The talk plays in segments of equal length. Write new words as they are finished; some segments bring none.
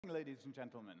Ladies and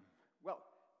gentlemen. Well,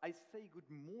 I say good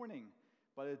morning,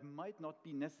 but it might not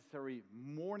be necessary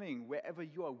morning wherever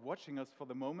you are watching us for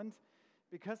the moment,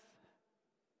 because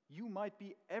you might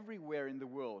be everywhere in the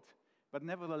world. But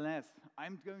nevertheless,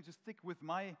 I'm going to stick with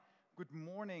my good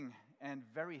morning and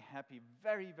very happy,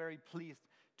 very pleased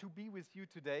to be with you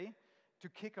today to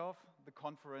kick off the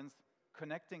conference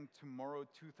Connecting Tomorrow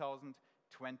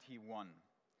 2021.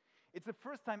 It's the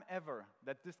first time ever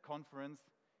that this conference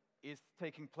is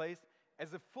taking place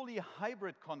as a fully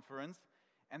hybrid conference,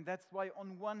 and that's why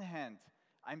on one hand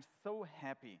I'm so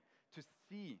happy to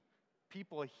see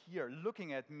people here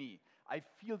looking at me. I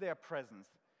feel their presence.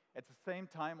 At the same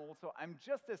time also I'm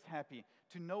just as happy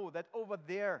to know that over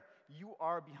there you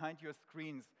are behind your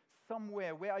screens,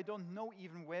 somewhere where I don't know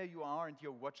even where you are, and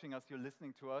you're watching us, you're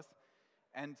listening to us.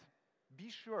 And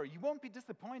be sure, you won't be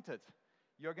disappointed.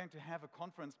 You're going to have a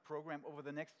conference program over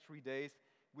the next 3 days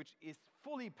which is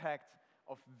fully packed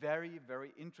of very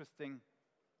interesting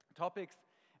topics,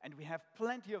 and we have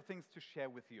plenty of things to share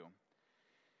with you.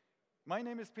 My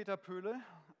name is Poehle.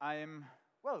 I'm,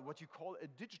 well, what you call a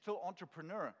digital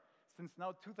entrepreneur. Since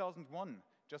now 2001,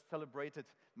 just celebrated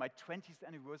my 20th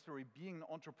anniversary being an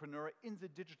entrepreneur in the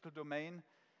digital domain,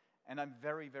 and I'm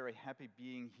very happy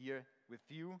being here with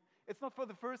you. It's not for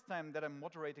the first time that I'm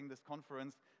moderating this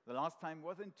conference. The last time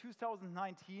was in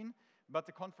 2019, but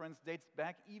the conference dates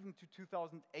back even to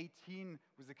 2018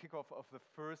 with the kickoff of the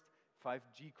first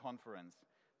 5G conference.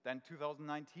 Then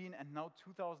 2019 and now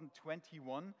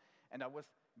 2021, and I was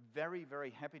very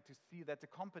happy to see that the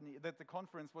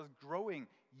conference was growing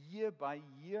year by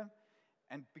year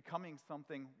and becoming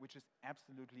something which is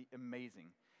absolutely amazing.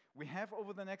 We have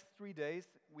over the next 3 days,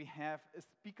 we have a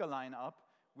speaker lineup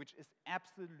which is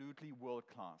absolutely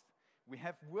world-class. We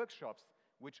have workshops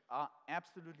which are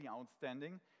absolutely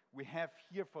outstanding. We have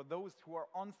here, for those who are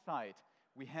on site,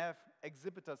 we have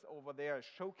exhibitors over there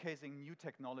showcasing new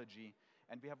technology,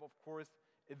 and we have, of course,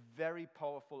 a very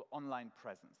powerful online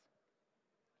presence.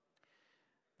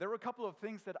 There are a couple of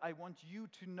things that I want you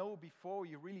to know before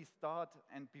we really start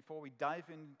and before we dive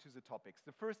into the topics.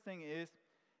 The first thing is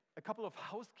a couple of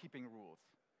housekeeping rules.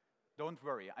 Don't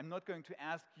worry, I'm not going to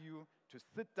ask you to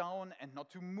sit down and not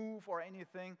to move or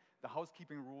anything. The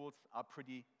housekeeping rules are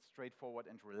pretty straightforward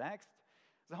and relaxed.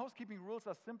 The housekeeping rules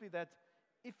are simply that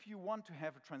if you want to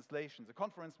have a translation, the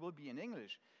conference will be in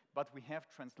English, but we have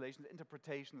translations,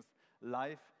 interpretations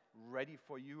live ready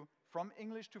for you from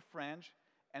English to French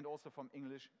and also from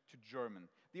English to German.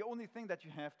 The only thing that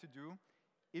you have to do,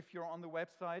 if you're on the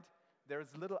website, there's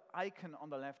a little icon on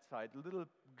the left side, a little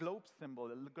globe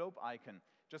symbol, a globe icon.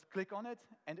 Just click on it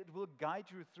and it will guide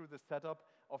you through the setup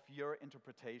of your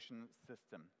interpretation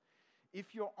system.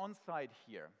 If you're on site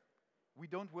here, we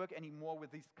don't work anymore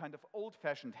with these kind of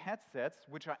old-fashioned headsets,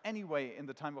 which are anyway, in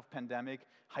the time of pandemic,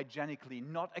 hygienically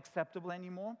not acceptable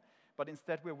anymore, but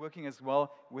instead we're working as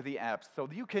well with the apps. So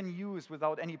you can use,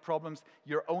 without any problems,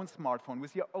 your own smartphone,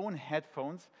 with your own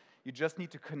headphones. You just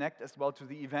need to connect as well to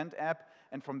the event app,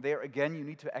 and from there, again, you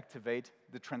need to activate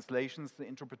the translations, the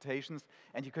interpretations,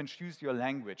 and you can choose your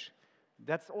language.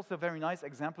 That's also a very nice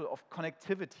example of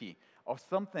connectivity, of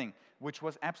something which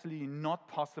was absolutely not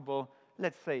possible,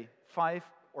 let's say, 5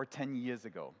 or 10 years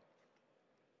ago.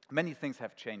 Many things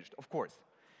have changed, of course.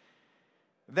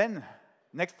 Then,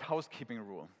 next housekeeping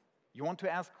rule. You want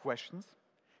to ask questions?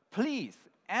 Please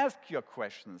ask your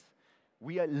questions.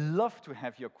 We love to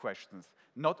have your questions,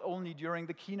 not only during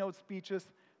the keynote speeches,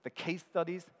 the case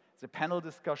studies, the panel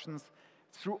discussions,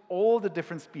 through all the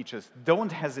different speeches.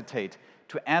 Don't hesitate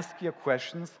to ask your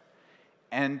questions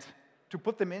and to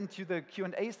put them into the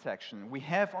Q&A section. We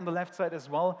have on the left side as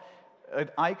well an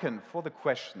icon for the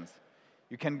questions.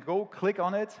 You can go click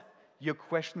on it, your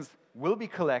questions will be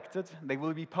collected, they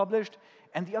will be published,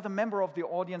 and the other member of the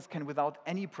audience can, without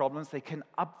any problems, they can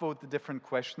upvote the different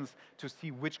questions to see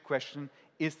which question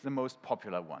is the most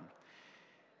popular one.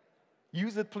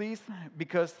 Use it, please,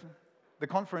 because the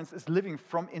conference is living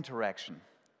from interaction.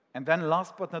 And then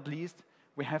last but not least,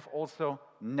 we have also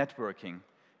networking.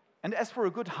 And as for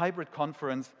a good hybrid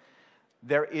conference,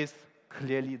 there is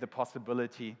clearly the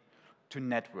possibility to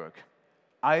network.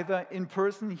 Either in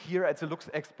person here at the Lux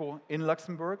Expo in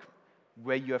Luxembourg,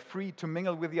 where you are free to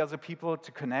mingle with the other people,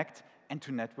 to connect and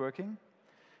to networking,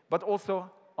 but also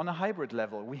on a hybrid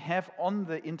level. We have on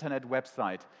the internet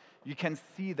website, you can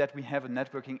see that we have a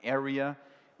networking area.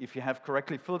 If you have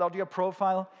correctly filled out your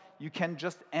profile, you can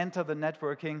just enter the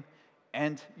networking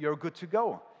and you're good to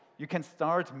go. You can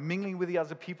start mingling with the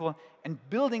other people and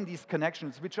building these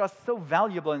connections, which are so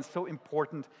valuable and so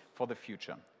important for the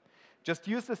future. Just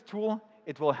use this tool.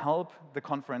 It will help the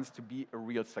conference to be a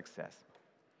real success.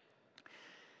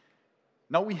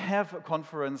 Now we have a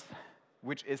conference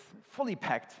which is fully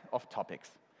packed of topics.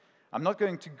 I'm not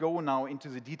going to go now into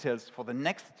the details for the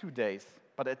next 2 days,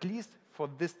 but at least for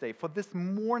this day, for this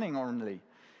morning only,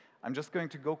 I'm just going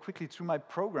to go quickly through my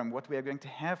program, what we are going to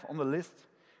have on the list.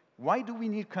 Why do we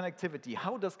need connectivity?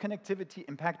 How does connectivity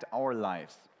impact our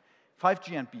lives?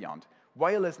 5G and beyond,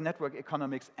 wireless network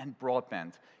economics and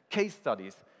broadband, case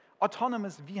studies,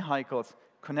 autonomous vehicles,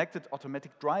 connected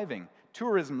automatic driving,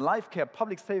 tourism, life care,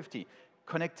 public safety,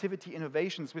 connectivity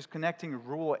innovations with connecting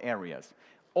rural areas.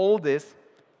 All this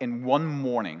in one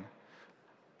morning.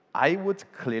 I would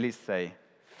clearly say,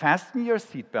 fasten your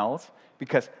seatbelts,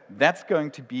 because that's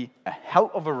going to be a hell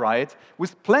of a ride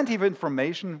with plenty of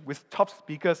information, with top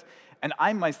speakers. And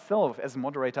I myself, as a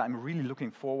moderator, I'm really looking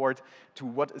forward to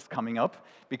what is coming up,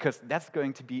 because that's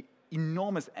going to be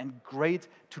enormous and great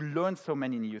to learn so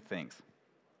many new things.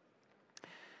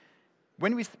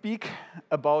 When we speak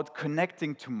about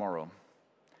connecting tomorrow,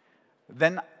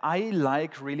 then I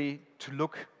like really to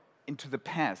look into the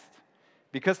past,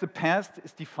 because the past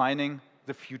is defining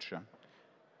the future.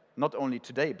 Not only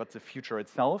today, but the future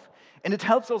itself. And it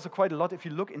helps also quite a lot if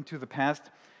you look into the past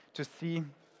to see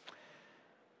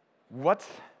what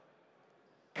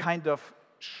kind of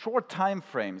short time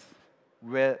frames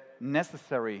were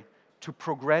necessary to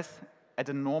progress at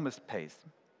an enormous pace.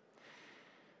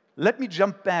 Let me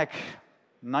jump back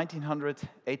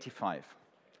 1985.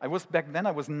 Back then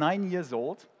I was 9 years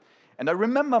old, and I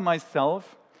remember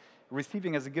myself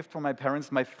receiving as a gift from my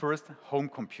parents my first home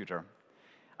computer.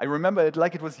 I remember it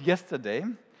like it was yesterday.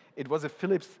 It was a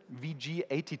Philips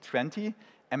VG8020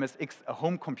 MSX, a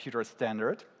home computer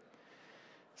standard.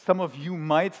 Some of you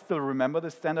might still remember the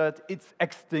standard. It's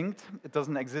extinct. It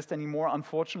doesn't exist anymore,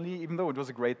 unfortunately, even though it was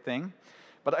a great thing.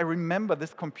 But I remember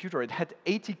this computer. It had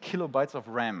 80 kilobytes of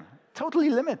RAM,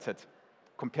 totally limited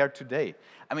compared to today.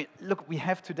 I mean, look, we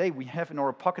have in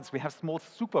our pockets, we have small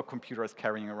supercomputers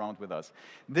carrying around with us.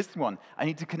 This one, I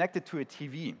need to connect it to a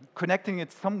TV. Connecting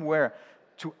it somewhere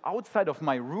to outside of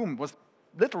my room was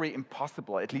literally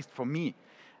impossible, at least for me.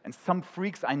 And some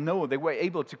freaks I know, they were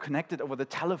able to connect it over the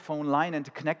telephone line and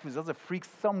to connect with other freaks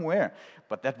somewhere.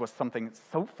 But that was something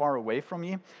so far away from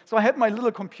me. So I had my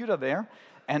little computer there,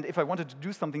 and if I wanted to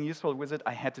do something useful with it,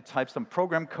 I had to type some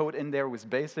program code in there with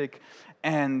BASIC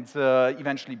and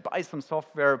eventually buy some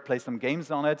software, play some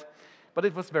games on it. But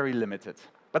it was very limited.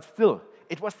 But still,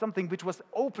 it was something which was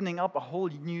opening up a whole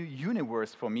new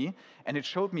universe for me, and it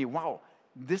showed me, wow,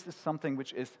 this is something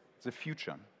which is the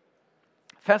future.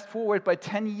 Fast forward by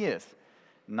 10 years,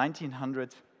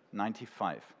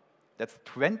 1995. That's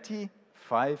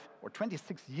 25 or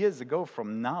 26 years ago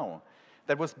from now.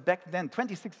 That was back then,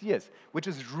 26 years, which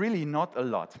is really not a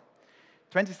lot.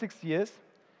 26 years,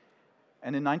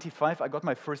 and in 95 I got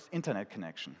my first internet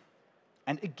connection.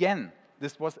 And again,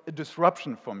 this was a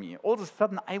disruption for me. All of a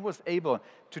sudden, I was able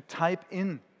to type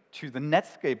in to the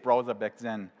Netscape browser back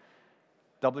then,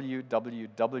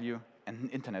 www, and an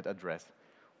internet address.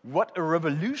 What a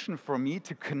revolution for me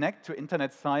to connect to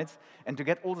internet sites and to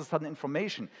get all of a sudden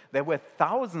information. There were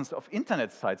thousands of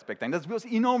internet sites back then. That was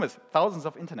enormous, thousands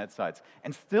of internet sites.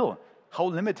 And still, how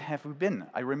limited have we been?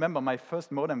 I remember my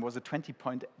first modem was a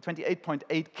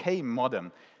 28.8K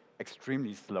modem,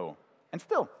 extremely slow. And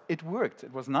still, it worked,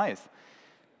 it was nice.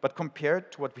 But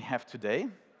compared to what we have today,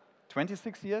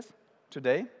 26 years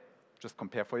today, just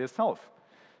compare for yourself.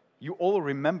 You all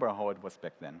remember how it was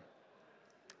back then.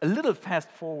 A little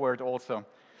fast forward also,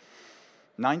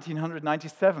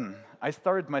 1997, I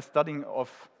started my studying of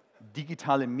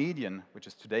digitale Medien, which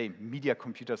is today media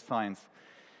computer science,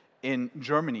 in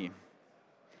Germany.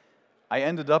 I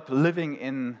ended up living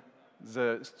in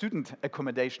the student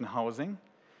accommodation housing,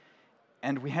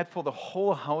 and we had for the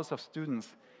whole house of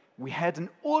students, we had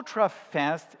an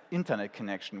ultra-fast internet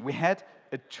connection. We had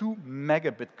a 2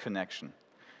 megabit connection.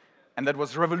 And that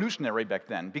was revolutionary back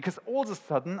then, because all of a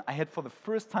sudden, I had for the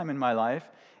first time in my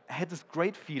life, I had this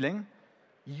great feeling,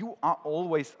 you are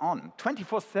always on,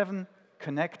 24/7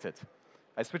 connected.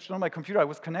 I switched on my computer, I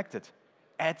was connected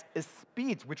at a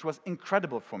speed which was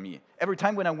incredible for me. Every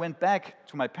time when I went back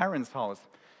to my parents' house,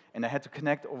 and I had to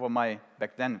connect over my,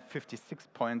 back then, 56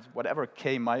 point whatever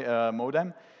K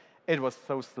modem, it was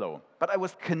so slow. But I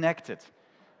was connected,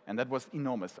 and that was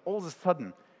enormous. All of a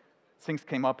sudden, things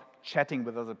came up, chatting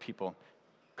with other people,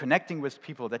 connecting with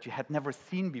people that you had never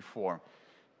seen before,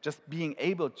 just being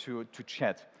able to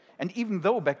chat. And even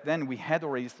though back then we had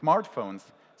already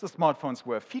smartphones, the smartphones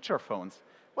were feature phones,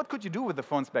 what could you do with the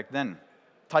phones back then?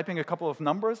 Typing a couple of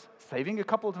numbers, saving a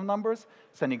couple of numbers,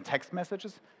 sending text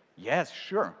messages? Yes,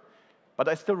 sure. But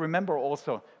I still remember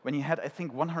also when you had, I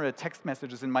think, 100 text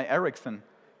messages in my Ericsson,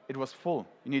 it was full.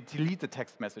 You need to delete the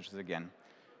text messages again.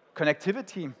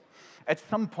 connectivity. At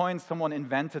some point, someone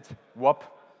invented WAP,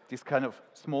 these kind of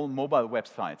small mobile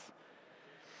websites.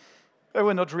 They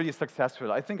were not really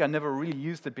successful. I think I never really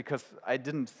used it because I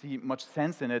didn't see much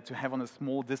sense in it to have on a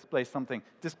small display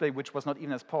which was not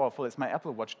even as powerful as my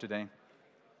Apple Watch today.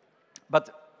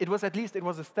 But it was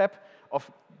a step of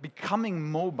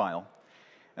becoming mobile.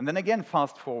 And then again,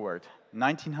 fast forward,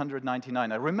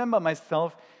 1999. I remember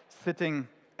myself sitting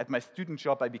at my student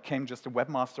job. I became just a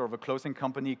webmaster of a clothing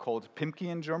company called Pimki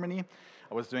in Germany.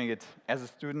 I was doing it as a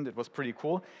student. It was pretty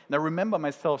cool. And I remember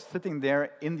myself sitting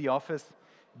there in the office,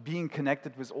 being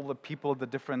connected with all the people, the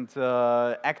different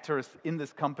actors in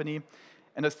this company.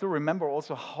 And I still remember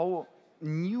also how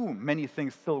new many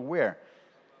things still were.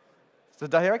 The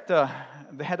director,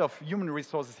 the head of human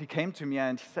resources, he came to me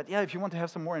and he said, yeah, if you want to have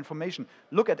some more information,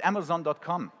 look at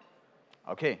Amazon.com.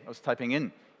 Okay, I was typing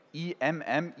in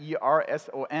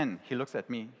E-M-M-E-R-S-O-N. He looks at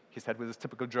me, he said with his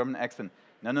typical German accent,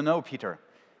 no, Peter,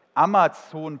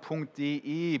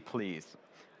 Amazon.de, please.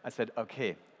 I said,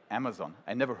 okay, Amazon.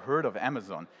 I never heard of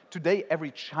Amazon. Today,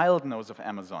 every child knows of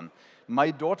Amazon.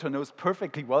 My daughter knows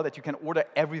perfectly well that you can order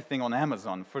everything on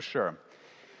Amazon, for sure.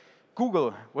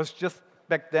 Google was just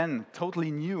back then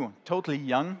totally new, totally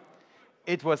young.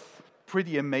 It was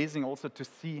pretty amazing also to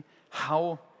see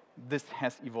how this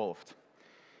has evolved.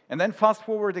 And then fast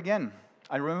forward again.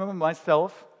 I remember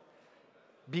myself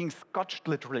being scotched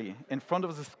literally in front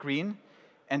of the screen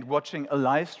and watching a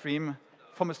live stream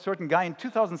from a certain guy. In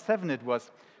 2007 it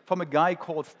was, from a guy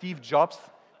called Steve Jobs,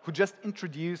 who just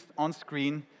introduced on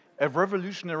screen a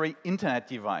revolutionary internet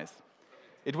device.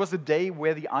 It was a day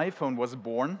where the iPhone was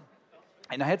born,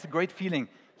 and I had a great feeling,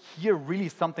 here really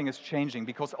something is changing,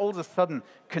 because all of a sudden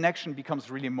connection becomes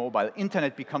really mobile,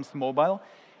 internet becomes mobile,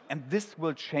 and this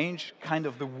will change kind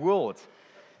of the world.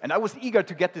 And I was eager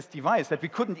to get this device that we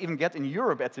couldn't even get in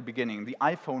Europe at the beginning, the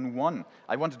iPhone 1.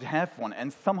 I wanted to have one,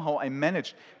 and somehow I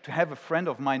managed to have a friend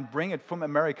of mine bring it from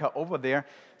America over there,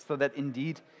 so that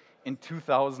indeed in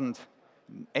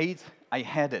 2008 I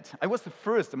had it. I was the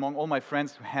first among all my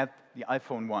friends who had the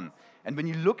iPhone 1. And when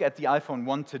you look at the iPhone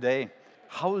 1 today,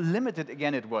 how limited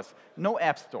again it was. No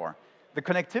app store. The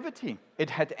connectivity, it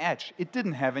had edge. It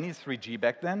didn't have any 3G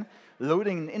back then.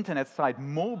 Loading an internet site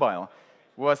mobile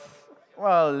was,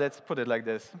 well, let's put it like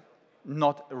this,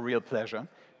 not a real pleasure.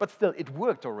 But still, it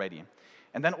worked already.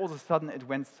 And then all of a sudden, it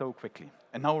went so quickly.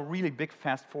 And now a really big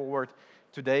fast forward.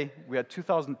 Today, we are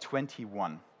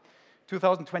 2021.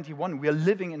 2021, we are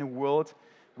living in a world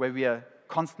where we are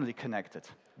constantly connected,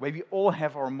 where we all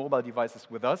have our mobile devices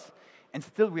with us, and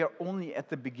still we are only at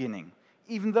the beginning.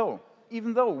 Even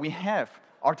though we have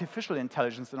artificial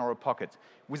intelligence in our pocket,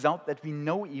 without that we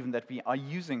know even that we are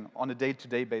using on a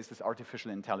day-to-day basis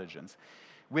artificial intelligence.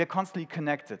 We are constantly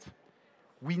connected.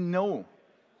 We know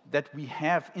that we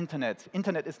have internet.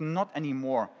 Internet is not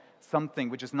anymore something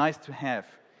which is nice to have.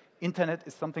 Internet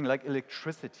is something like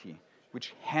electricity,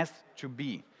 which has to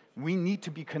be. We need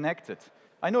to be connected.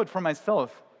 I know it for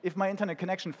myself. If my internet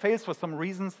connection fails for some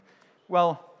reasons,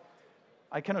 well,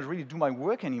 I cannot really do my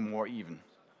work anymore even.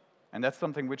 And that's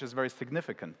something which is very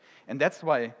significant. And that's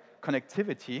why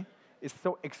connectivity is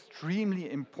so extremely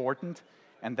important,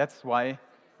 and that's why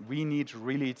we need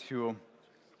really to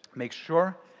make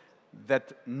sure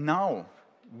that now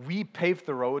we pave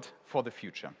the road for the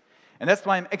future. And that's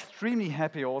why I'm extremely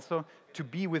happy also to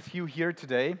be with you here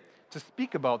today to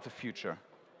speak about the future,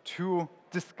 to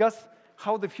discuss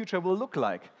how the future will look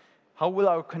like. How will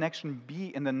our connection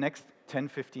be in the next 10,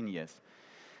 15 years?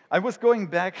 I was going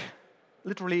back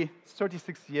literally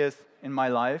 36 years in my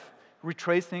life,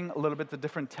 retracing a little bit the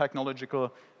different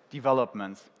technological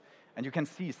developments. And you can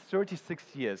see 36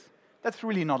 years, that's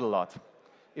really not a lot.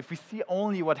 If we see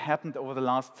only what happened over the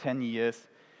last 10 years,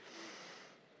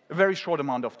 a very short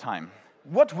amount of time.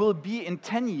 What will be in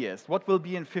 10 years? What will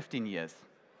be in 15 years?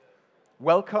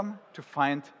 Welcome to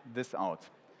find this out.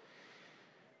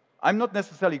 I'm not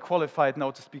necessarily qualified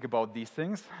now to speak about these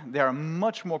things. There are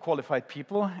much more qualified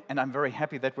people, and I'm very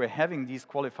happy that we're having these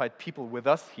qualified people with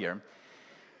us here.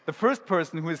 The first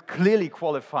person who is clearly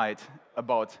qualified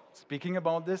about speaking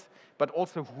about this, but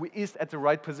also who is at the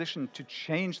right position to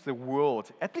change the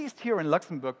world, at least here in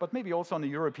Luxembourg, but maybe also on a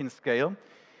European scale,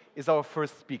 is our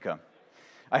first speaker.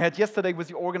 I had yesterday with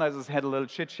the organizers, had a little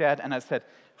chit-chat, and I said,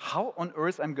 how on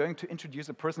earth I'm going to introduce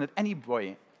a person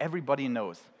that everybody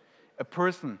knows, a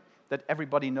person that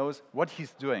everybody knows what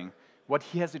he's doing, what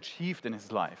he has achieved in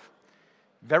his life.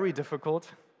 Very difficult.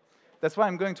 That's why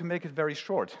I'm going to make it very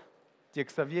short. Dear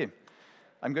Xavier,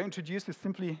 I'm going to introduce you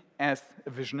simply as a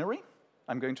visionary.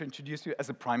 I'm going to introduce you as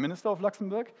a Prime Minister of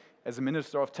Luxembourg, as a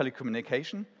Minister of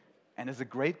Telecommunication, and is a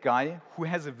great guy who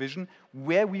has a vision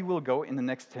where we will go in the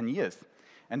next 10 years.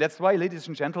 And that's why, ladies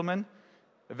and gentlemen,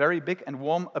 a very big and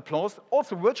warm applause,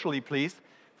 also virtually please,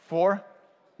 for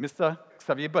Mr.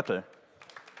 Xavier Bettel.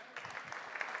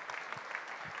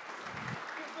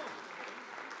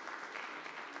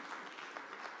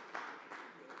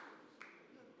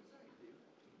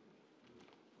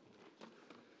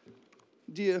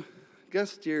 Dear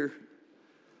guests, dear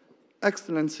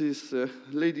excellencies,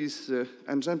 ladies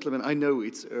and gentlemen, I know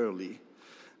it's early,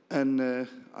 and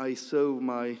I saw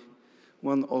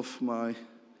one of my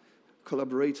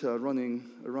collaborator running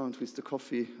around with the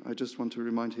coffee. I just want to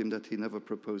remind him that he never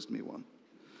proposed me one.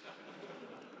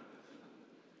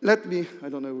 I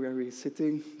don't know where he's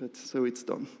sitting, but so it's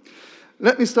done.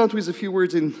 Let me start with a few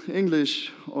words in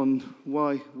English on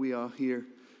why we are here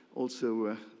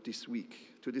also this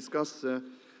week to discuss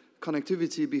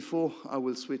connectivity before I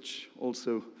will switch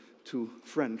also to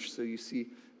French. So you see,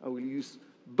 I will use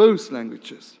both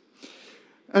languages.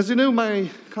 As you know, my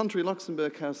country,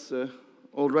 Luxembourg, has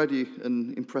already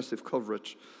an impressive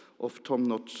coverage of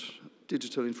top-notch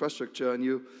digital infrastructure, and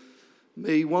you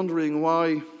may be wondering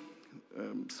why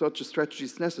such a strategy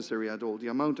is necessary at all. The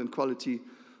amount and quality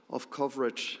of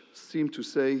coverage seem to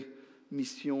say,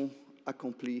 mission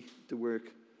accomplie, the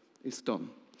work is done.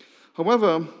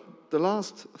 However, the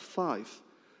last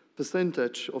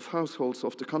 5% of households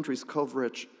of the country's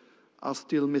coverage are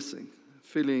still missing.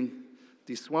 Filling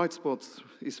these white spots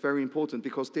is very important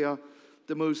because they are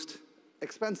the most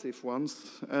expensive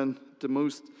ones and the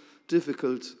most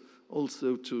difficult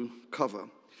also to cover.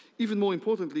 Even more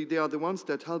importantly, they are the ones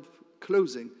that help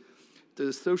closing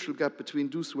the social gap between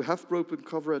those who have broadband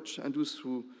coverage and those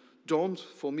who don't.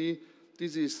 For me,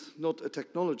 this is not a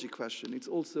technology question, it's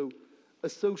also a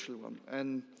social one.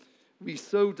 And we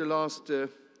saw the last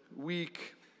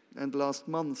week and last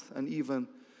month and even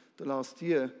the last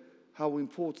year how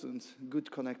important good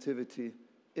connectivity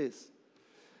is.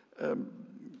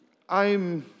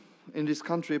 I'm in this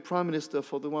country a prime minister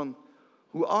for the one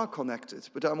who are connected,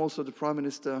 but I'm also the prime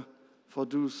minister for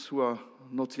those who are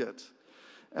not yet.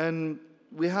 And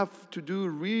we have to do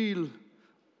real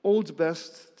old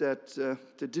best that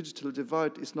the digital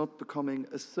divide is not becoming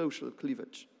a social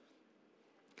cleavage.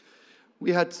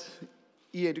 We had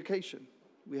e-education,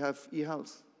 we have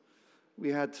e-health, we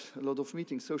had a lot of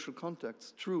meetings, social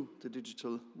contacts through the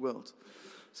digital world.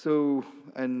 So,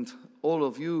 and all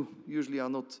of you usually are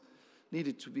not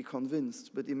needed to be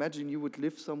convinced, but imagine you would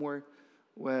live somewhere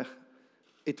where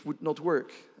it would not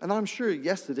work. And I'm sure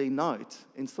yesterday night,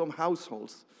 in some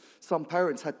households, some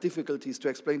parents had difficulties to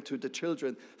explain to the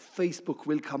children, Facebook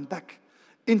will come back,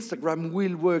 Instagram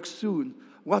will work soon,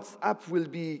 WhatsApp will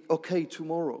be okay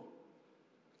tomorrow.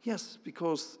 Yes,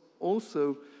 because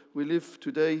also we live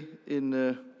today in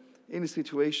a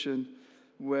situation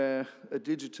where a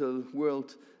digital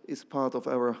world is part of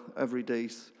our everyday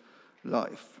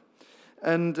life.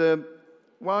 And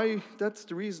that's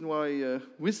the reason why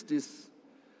with this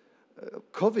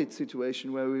COVID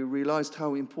situation, where we realized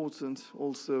how important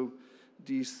also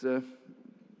this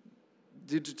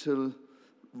digital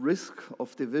risk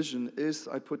of division is,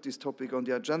 I put this topic on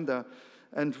the agenda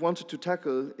and wanted to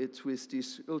tackle it with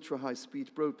this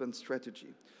ultra-high-speed broadband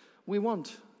strategy. We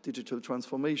want digital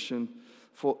transformation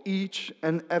for each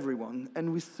and everyone,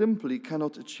 and we simply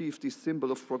cannot achieve this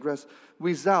symbol of progress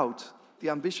without the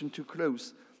ambition to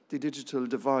close the digital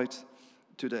divide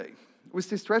today. With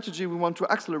this strategy, we want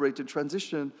to accelerate the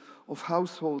transition of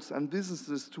households and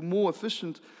businesses to more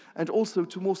efficient and also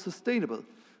to more sustainable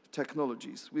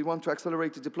technologies. We want to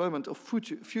accelerate the deployment of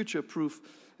future-proof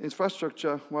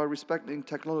infrastructure while respecting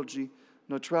technology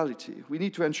neutrality. We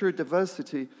need to ensure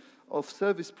diversity of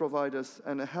service providers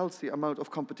and a healthy amount of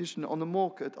competition on the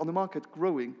market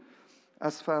growing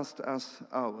as fast as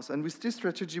ours. And with this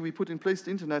strategy, we put in place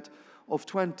the Internet of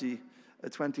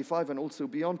 2025 and also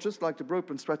beyond, just like the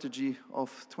broadband strategy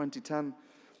of 2010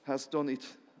 has done it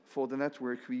for the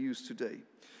network we use today.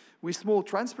 With more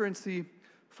transparency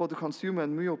for the consumer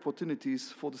and more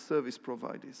opportunities for the service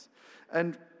providers.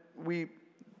 And we,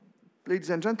 ladies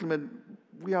and gentlemen,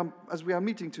 as we are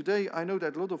meeting today, I know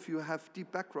that a lot of you have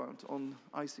deep background on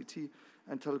ICT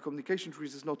and telecommunications,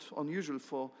 which is not unusual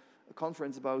for a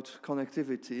conference about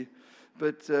connectivity.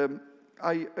 But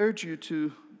I urge you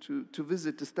to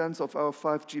visit the stands of our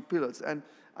 5G pillars. And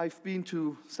I've been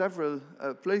to several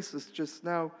places just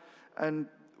now, and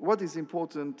what is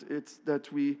important is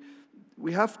that we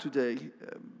have today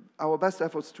our best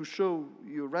efforts to show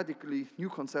you radically new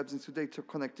concepts in today's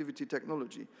connectivity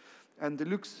technology. And the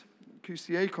Lux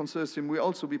QCA consortium will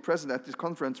also be present at this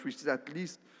conference, which is at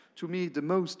least, to me, the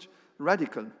most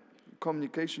radical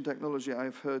communication technology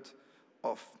I've heard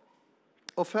of.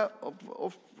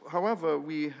 However,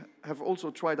 we have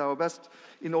also tried our best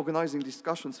in organizing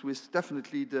discussions with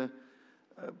definitely the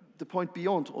point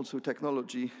beyond also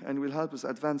technology, and will help us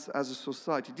advance as a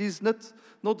society. This is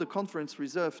not the conference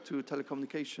reserved to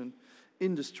telecommunication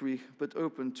industry, but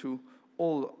open to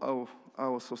all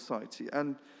our society.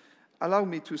 And allow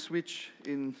me to switch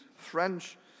in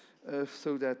French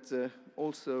so that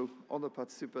also other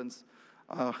participants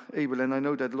are able, and I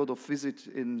know that a lot of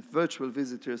virtual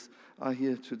visitors are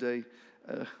here today,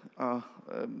 are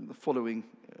following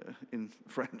in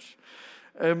French.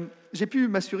 J'ai pu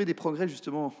m'assurer des progrès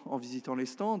justement en visitant les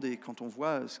stands, et quand on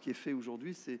voit ce qui est fait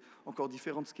aujourd'hui, c'est encore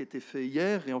différent de ce qui a été fait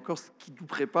hier, et encore ce qui nous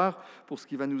prépare pour ce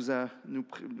qui va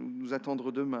nous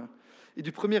attendre demain. Et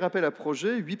du premier appel à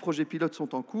projet, 8 projets pilotes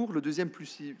sont en cours. Le deuxième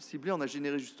plus ciblé en a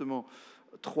généré justement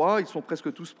 3. Ils sont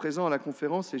presque tous présents à la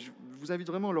conférence, et je vous invite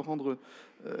vraiment à leur rendre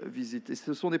visite. Et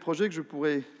ce sont des projets que je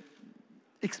pourrais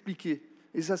expliquer,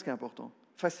 et c'est ça ce qui est important,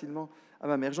 facilement à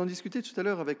ma mère. J'en discutais tout à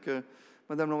l'heure avec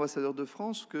Madame l'ambassadeur de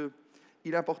France,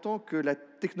 qu'il est important que la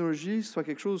technologie soit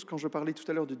quelque chose, quand je parlais tout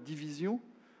à l'heure de division,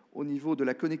 au niveau de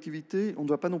la connectivité, on ne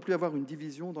doit pas non plus avoir une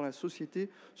division dans la société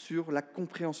sur la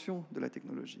compréhension de la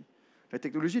technologie. La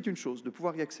technologie est une chose, de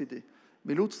pouvoir y accéder,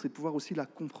 mais l'autre, c'est de pouvoir aussi la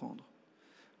comprendre.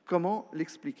 Comment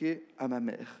l'expliquer à ma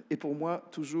mère? Et pour moi,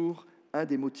 toujours un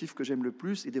des motifs que j'aime le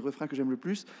plus et des refrains que j'aime le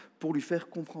plus pour lui faire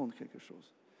comprendre quelque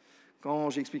chose. Quand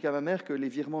j'ai expliqué à ma mère que les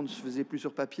virements ne se faisaient plus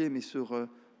sur papier, mais sur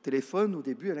téléphone, au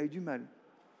début, elle a eu du mal.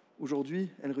 Aujourd'hui,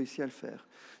 elle réussit à le faire.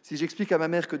 Si j'explique à ma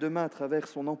mère que demain, à travers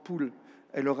son ampoule,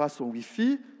 elle aura son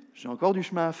Wi-Fi, j'ai encore du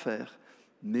chemin à faire.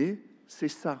 Mais c'est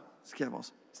ça, ce qui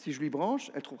avance. Si je lui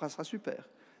branche, elle trouvera ça super.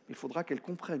 Il faudra qu'elle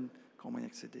comprenne comment y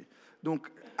accéder.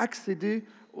 Donc, accéder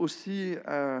aussi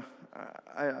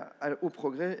au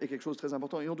progrès est quelque chose de très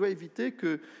important. Et on doit éviter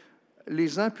que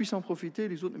les uns puissent en profiter et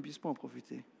les autres ne puissent pas en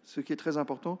profiter. Ce qui est très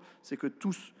important, c'est que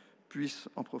tous puissent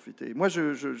en profiter. Moi,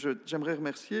 j'aimerais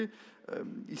remercier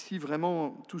ici vraiment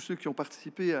tous ceux qui ont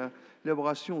participé à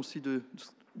l'élaboration aussi de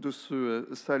ce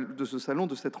salon,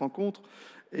 de cette rencontre,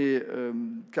 et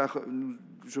car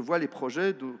je vois les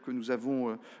projets que nous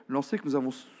avons lancés, que nous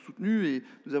avons soutenus, et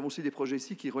nous avons aussi des projets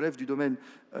ici qui relèvent du domaine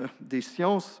des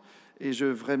sciences, et je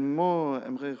vraiment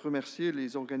aimerais remercier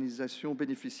les organisations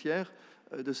bénéficiaires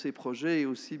de ces projets, et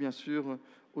aussi bien sûr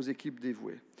aux équipes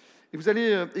dévouées. Et vous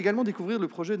allez également découvrir le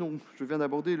projet dont je viens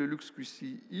d'aborder, le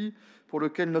LuxQCI, pour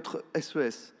lequel notre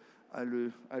SES a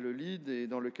le lead et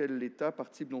dans lequel l'État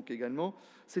participe donc également.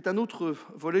 C'est un autre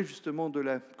volet justement de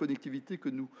la connectivité que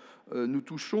nous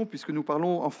touchons, puisque nous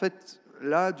parlons en fait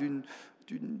là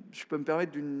je peux me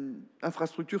permettre, d'une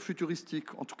infrastructure futuristique.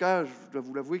 En tout cas, je dois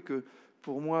vous l'avouer que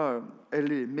pour moi,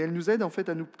 elle est. Mais elle nous aide en fait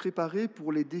à nous préparer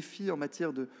pour les défis en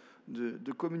matière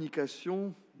de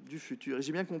communication du futur. Et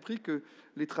j'ai bien compris que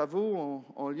les travaux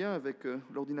en lien avec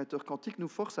l'ordinateur quantique nous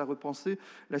forcent à repenser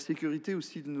la sécurité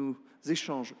aussi de nos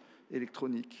échanges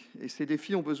électroniques. Et ces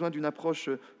défis ont besoin d'une approche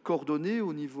coordonnée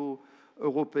au niveau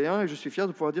européen. Et je suis fier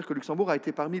de pouvoir dire que Luxembourg a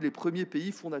été parmi les premiers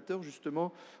pays fondateurs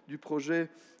justement du projet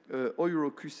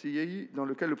EuroQCI, dans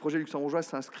lequel le projet luxembourgeois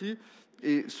s'inscrit.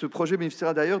 Et ce projet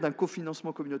bénéficiera d'ailleurs d'un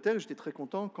cofinancement communautaire. J'étais très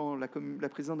content quand la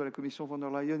présidente de la commission von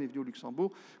der Leyen est venue au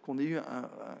Luxembourg, qu'on ait eu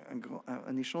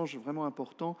un échange vraiment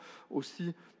important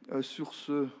aussi sur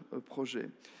ce projet.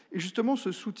 Et justement,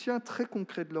 ce soutien très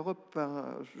concret de l'Europe,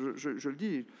 je le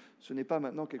dis, ce n'est pas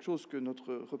maintenant quelque chose que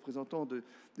notre représentant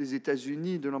des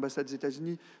États-Unis, de l'ambassade des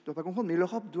États-Unis, ne doit pas comprendre, mais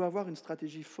l'Europe doit avoir une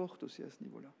stratégie forte aussi à ce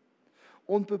niveau-là.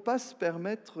 On ne peut pas se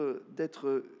permettre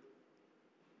d'être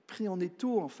pris en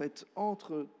étau, en fait,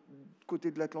 entre côté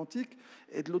de l'Atlantique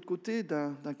et de l'autre côté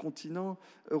d'un continent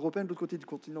européen, de l'autre côté du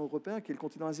continent européen, qui est le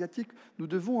continent asiatique. Nous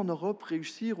devons, en Europe,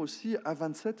 réussir aussi, à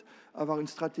 27, à avoir une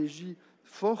stratégie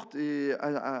forte et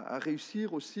à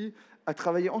réussir aussi à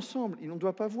travailler ensemble. On ne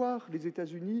doit pas voir les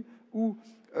États-Unis ou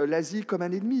l'Asie comme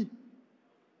un ennemi.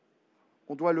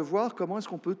 On doit le voir, comment est-ce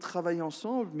qu'on peut travailler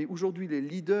ensemble, mais aujourd'hui, les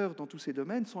leaders dans tous ces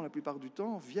domaines, la plupart du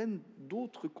temps, viennent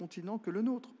d'autres continents que le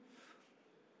nôtre.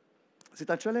 C'est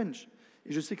un challenge.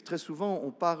 Et je sais que très souvent,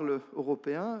 on parle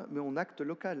européen, mais on acte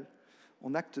local,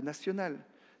 on acte national.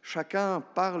 Chacun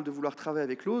parle de vouloir travailler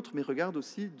avec l'autre, mais regarde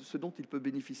aussi de ce dont il peut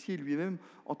bénéficier lui-même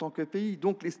en tant que pays.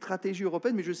 Donc les stratégies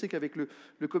européennes, mais je sais qu'avec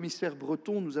le commissaire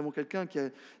breton, nous avons quelqu'un qui a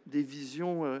des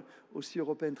visions aussi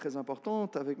européennes très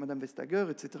importantes, avec Madame Vestager,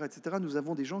 etc., etc. Nous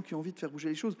avons des gens qui ont envie de faire bouger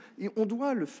les choses. Et on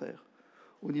doit le faire.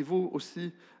 au niveau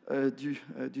aussi du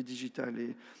digital.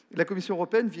 Et la Commission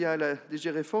européenne, via la DG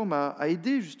Réforme, a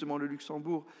aidé justement le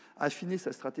Luxembourg à affiner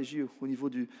sa stratégie au niveau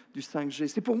du 5G.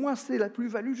 C'est pour moi, c'est la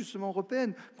plus-value justement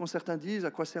européenne, quand certains disent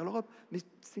à quoi sert l'Europe, mais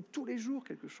c'est tous les jours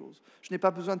quelque chose. Je n'ai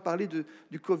pas besoin de parler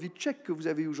du Covid check que vous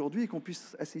avez aujourd'hui et qu'on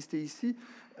puisse assister ici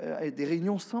à des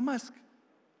réunions sans masque.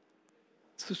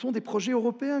 Ce sont des projets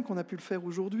européens qu'on a pu le faire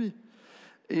aujourd'hui.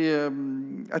 Et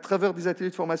à travers des ateliers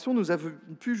de formation, nous avons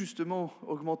pu justement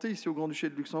augmenter ici au Grand-Duché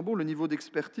de Luxembourg le niveau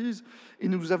d'expertise et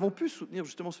nous avons pu soutenir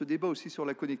justement ce débat aussi sur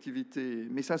la connectivité.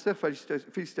 Mes sincères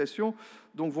félicitations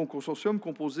donc vont au consortium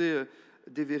composé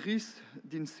d'Everis,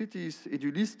 d'InCities et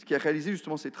du LIST qui a réalisé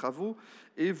justement ces travaux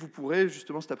et vous pourrez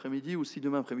justement cet après-midi, aussi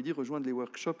demain après-midi, rejoindre les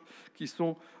workshops qui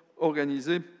sont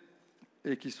organisés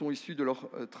et qui sont issus de leur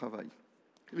travail.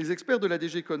 Les experts de la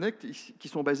DG Connect, qui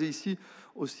sont basés ici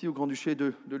aussi au Grand-Duché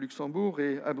de Luxembourg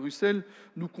et à Bruxelles,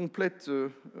 nous complètent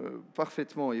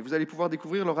parfaitement. Et vous allez pouvoir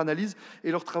découvrir leur analyse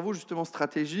et leurs travaux justement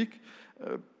stratégiques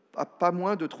à pas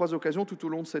moins de 3 occasions tout au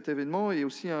long de cet événement. Et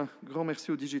aussi un grand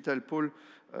merci au Digital Pôle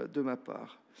de ma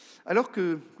part. Alors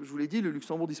que, je vous l'ai dit, le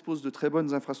Luxembourg dispose de très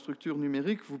bonnes infrastructures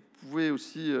numériques, vous pouvez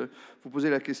aussi vous poser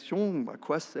la question, à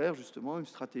quoi sert justement une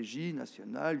stratégie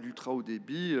nationale d'ultra haut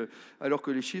débit, alors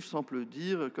que les chiffres semblent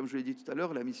dire, comme je l'ai dit tout à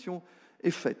l'heure, la mission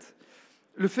est faite.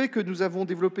 Le fait que nous avons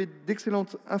développé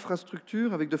d'excellentes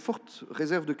infrastructures avec de fortes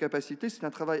réserves de capacité, c'est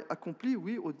un travail accompli,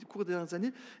 oui, au cours des dernières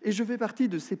années, et je fais partie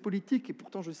de ces politiques, et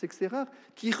pourtant je sais que c'est rare,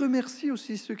 qui remercient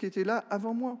aussi ceux qui étaient là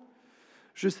avant moi.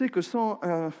 Je sais que sans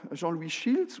Jean-Louis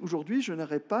Schiltz, aujourd'hui, je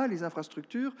n'aurais pas les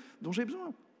infrastructures dont j'ai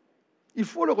besoin. Il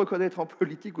faut le reconnaître en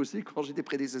politique aussi, quand j'ai des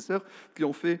prédécesseurs qui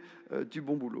ont fait du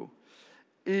bon boulot.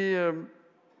 Et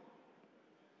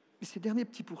ces derniers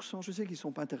petits pourcents, je sais qu'ils ne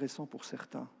sont pas intéressants pour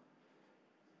certains,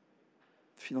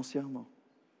 financièrement,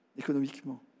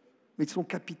 économiquement, mais ils sont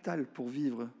capitaux pour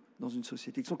vivre dans une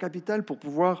société. Ils sont capitaux pour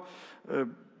pouvoir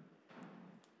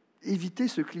éviter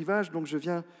ce clivage dont je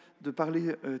viens de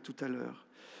parler tout à l'heure.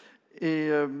 Et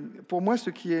pour moi,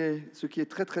 ce qui est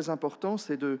très très important,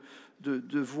 c'est de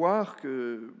voir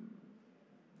que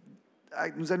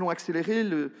nous allons accélérer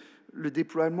le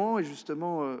déploiement et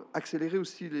justement accélérer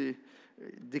aussi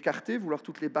d'écarter, vouloir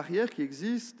toutes les barrières qui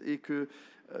existent et que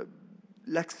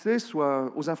l'accès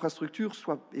aux infrastructures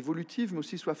soit évolutif, mais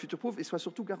aussi soit future-proof et soit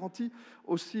surtout garanti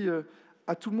aussi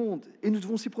à tout le monde. Et nous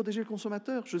devons aussi protéger le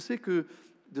consommateur. Je sais que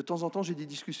de temps en temps, j'ai des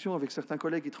discussions avec certains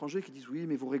collègues étrangers qui disent « Oui,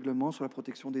 mais vos règlements sur la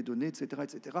protection des données, etc.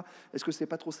 etc. Est-ce que ce n'est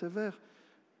pas trop sévère ?»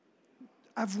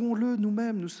 Avouons-le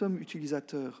nous-mêmes, nous sommes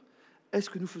utilisateurs. Est-ce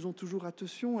que nous faisons toujours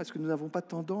attention? Est-ce que nous n'avons pas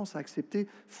tendance à accepter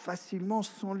facilement,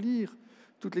 sans lire,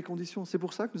 toutes les conditions? C'est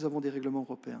pour ça que nous avons des règlements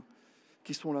européens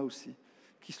qui sont là aussi,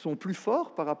 qui sont plus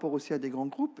forts par rapport aussi à des grands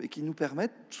groupes et qui nous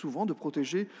permettent souvent de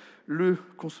protéger le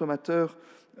consommateur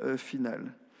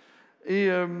final. Et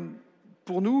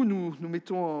pour nous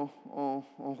mettons en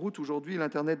route aujourd'hui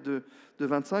l'Internet de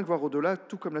 25, voire au-delà,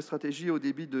 tout comme la stratégie au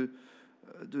débit de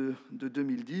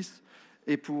 2010.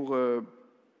 Et pour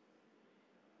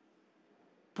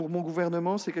mon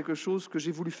gouvernement, c'est quelque chose que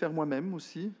j'ai voulu faire moi-même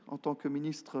aussi, en tant que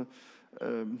ministre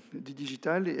du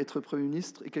digital, et être Premier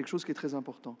ministre est quelque chose qui est très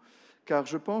important. Car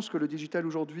je pense que le digital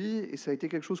aujourd'hui, et ça a été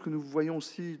quelque chose que nous voyons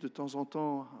aussi de temps en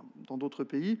temps dans d'autres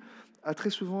pays, a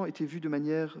très souvent été vu de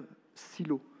manière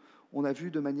silo. On a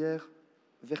vu de manière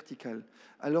verticale.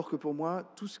 Alors que pour moi,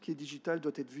 tout ce qui est digital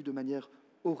doit être vu de manière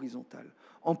horizontale.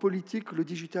 En politique, le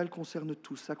digital concerne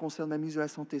tous. Ça concerne la ministre de la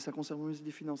Santé, ça concerne le ministre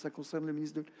des Finances, ça concerne le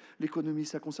ministre de l'Économie,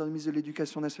 ça concerne le ministre de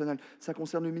l'Éducation nationale, ça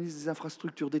concerne le ministre des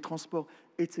Infrastructures, des Transports,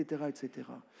 etc., etc.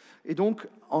 Et donc,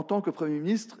 en tant que Premier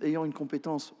ministre, ayant une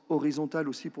compétence horizontale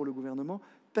aussi pour le gouvernement,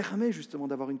 permet justement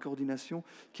d'avoir une coordination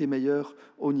qui est meilleure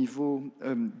au niveau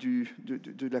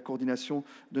de la coordination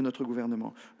de notre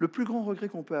gouvernement. Le plus grand regret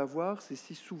qu'on peut avoir, c'est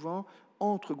si souvent,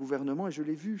 entre gouvernements, et je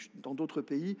l'ai vu dans d'autres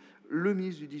pays, le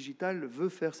ministre du digital veut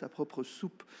faire sa propre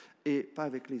soupe et pas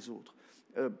avec les autres.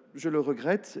 Je le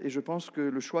regrette et je pense que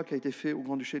le choix qui a été fait au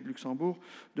Grand-Duché de Luxembourg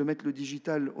de mettre le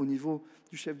digital au niveau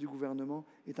du chef du gouvernement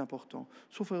est important.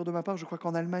 Sauf erreur de ma part, je crois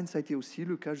qu'en Allemagne, ça a été aussi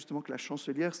le cas, justement, que la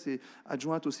chancelière s'est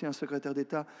adjointe aussi un secrétaire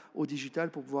d'État au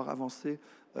digital pour pouvoir avancer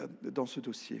dans ce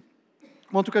dossier.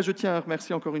 En tout cas, je tiens à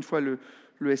remercier encore une fois le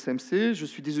SMC. Je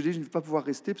suis désolé, je ne vais pas pouvoir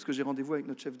rester parce que j'ai rendez-vous avec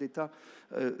notre chef d'État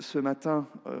ce matin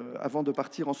avant de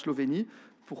partir en Slovénie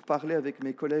pour parler avec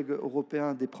mes collègues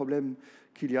européens des problèmes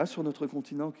qu'il y a sur notre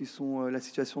continent, qui sont la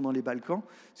situation dans les Balkans,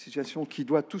 situation qui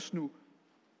doit tous nous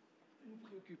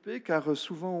préoccuper, car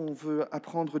souvent on veut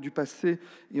apprendre du passé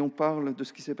et on parle de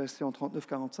ce qui s'est passé en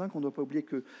 39-45. On ne doit pas oublier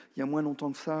qu'il y a moins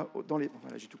longtemps que ça, voilà,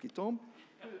 j'ai tout qui tombe.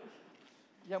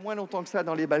 Il Il y a moins longtemps que ça,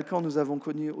 dans les Balkans, nous avons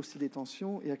connu aussi des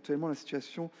tensions et actuellement, la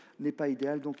situation n'est pas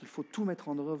idéale. Donc, il faut tout mettre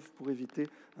en œuvre pour éviter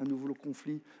un nouveau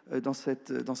conflit dans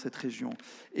cette région.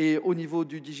 Et au niveau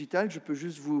du digital, je peux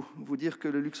juste vous dire que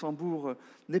le Luxembourg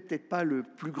n'est peut-être pas le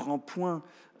plus grand point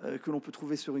que l'on peut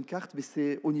trouver sur une carte, mais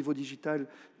c'est au niveau digital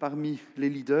parmi les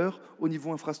leaders, au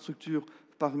niveau infrastructure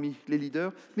parmi les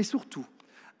leaders, mais surtout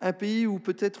un pays où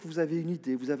peut-être vous avez une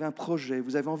idée, vous avez un projet,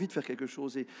 vous avez envie de faire quelque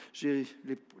chose. Et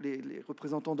les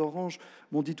représentants d'Orange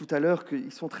m'ont dit tout à l'heure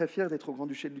qu'ils sont très fiers d'être au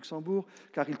Grand-Duché de Luxembourg,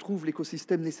 car ils trouvent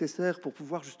l'écosystème nécessaire pour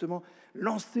pouvoir justement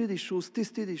lancer des choses,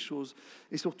 tester des choses.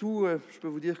 Et surtout, je peux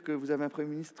vous dire que vous avez un Premier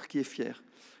ministre qui est fier.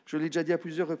 Je l'ai déjà dit à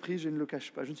plusieurs reprises, je ne le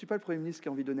cache pas. Je ne suis pas le Premier ministre qui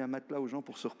a envie de donner un matelas aux gens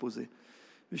pour se reposer.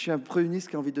 Mais je suis un Premier ministre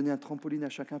qui a envie de donner un trampoline à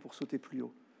chacun pour sauter plus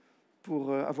haut,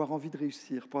 pour avoir envie de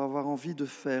réussir, pour avoir envie de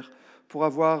faire, pour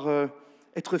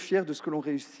être fier de ce que l'on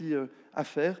réussit à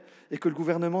faire, et que le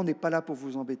gouvernement n'est pas là pour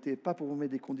vous embêter, pas pour vous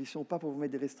mettre des conditions, pas pour vous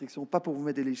mettre des restrictions, pas pour vous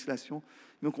mettre des législations,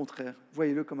 mais au contraire,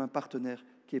 voyez-le comme un partenaire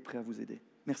qui est prêt à vous aider.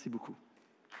 Merci beaucoup.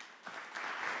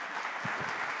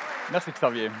 Merci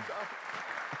Xavier.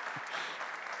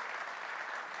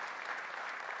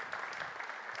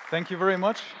 Thank you very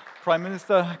much. Prime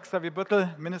Minister Xavier Bettel,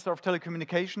 Minister of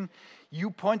Telecommunication, you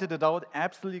pointed it out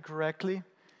absolutely correctly.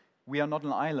 We are not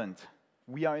an island.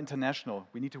 We are international.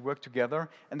 We need to work together,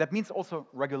 and that means also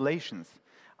regulations.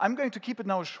 I'm going to keep it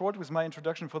now short with my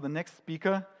introduction for the next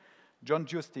speaker. John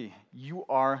Giusti, you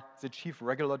are the Chief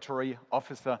Regulatory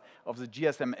Officer of the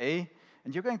GSMA,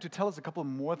 and you're going to tell us a couple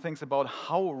more things about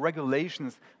how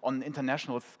regulations on an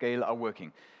international scale are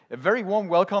working. A very warm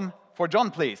welcome for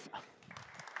John, please.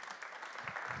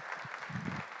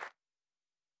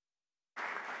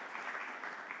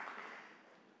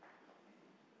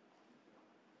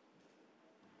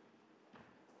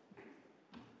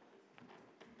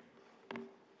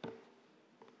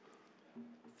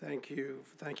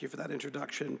 Thank you for that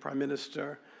introduction, Prime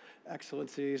Minister,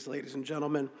 Excellencies, ladies and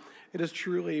gentlemen. It is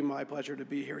truly my pleasure to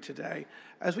be here today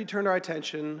as we turn our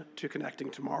attention to connecting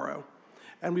tomorrow,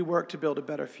 and we work to build a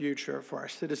better future for our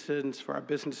citizens, for our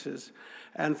businesses,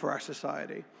 and for our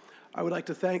society. I would like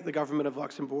to thank the government of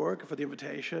Luxembourg for the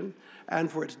invitation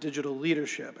and for its digital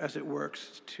leadership as it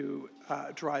works to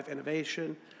drive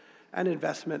innovation and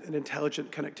investment in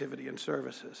intelligent connectivity and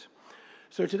services.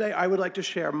 So today I would like to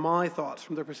share my thoughts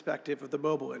from the perspective of the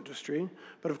mobile industry,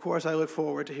 but of course I look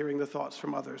forward to hearing the thoughts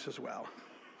from others as well.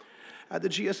 At the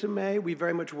GSMA, we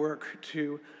very much work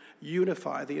to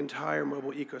unify the entire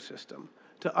mobile ecosystem,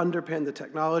 to underpin the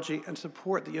technology and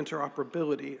support the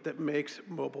interoperability that makes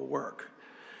mobile work,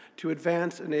 to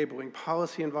advance enabling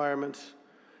policy environments,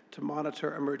 to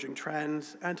monitor emerging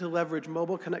trends, and to leverage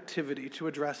mobile connectivity to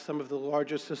address some of the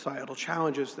largest societal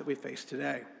challenges that we face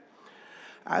today.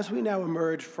 As we now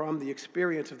emerge from the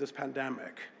experience of this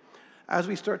pandemic, as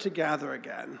we start to gather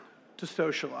again, to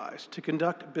socialize, to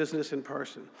conduct business in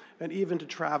person, and even to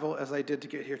travel as I did to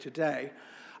get here today,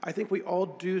 I think we all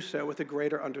do so with a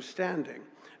greater understanding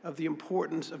of the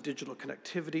importance of digital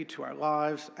connectivity to our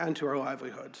lives and to our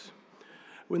livelihoods.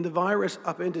 When the virus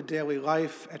upended daily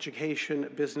life, education,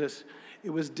 business, it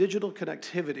was digital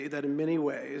connectivity that in many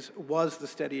ways was the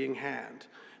steadying hand,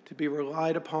 to be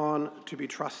relied upon, to be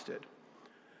trusted.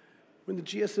 When the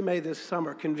GSMA this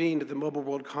summer convened at the Mobile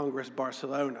World Congress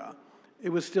Barcelona, it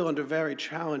was still under very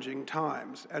challenging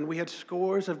times, and we had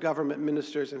scores of government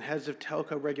ministers and heads of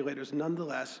telco regulators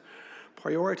nonetheless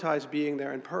prioritize being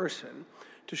there in person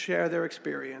to share their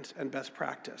experience and best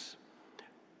practice.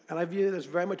 And I view this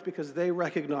very much because they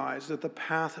recognize that the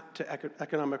path to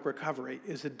economic recovery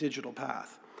is a digital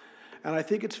path. And I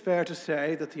think it's fair to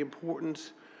say that the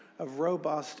importance of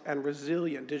robust and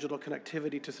resilient digital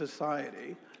connectivity to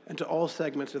society and to all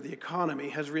segments of the economy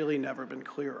has really never been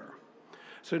clearer.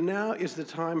 So now is the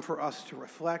time for us to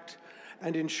reflect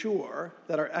and ensure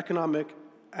that our economic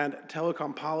and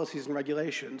telecom policies and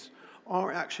regulations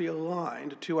are actually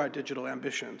aligned to our digital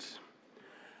ambitions.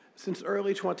 Since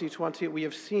early 2020, we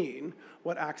have seen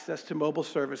what access to mobile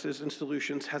services and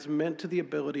solutions has meant to the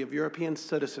ability of European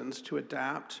citizens to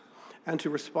adapt and to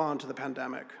respond to the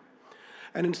pandemic.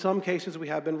 And in some cases, we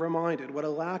have been reminded what a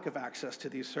lack of access to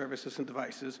these services and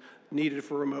devices needed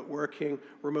for remote working,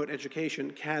 remote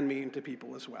education can mean to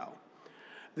people as well.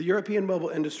 The European mobile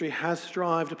industry has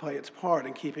strived to play its part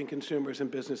in keeping consumers and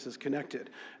businesses connected.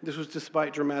 This was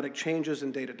despite dramatic changes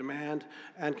in data demand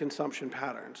and consumption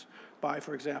patterns by,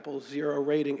 for example,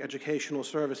 zero-rating educational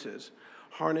services,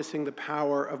 harnessing the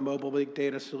power of mobile big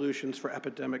data solutions for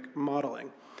epidemic modeling,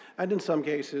 and in some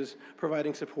cases,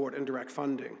 providing support and direct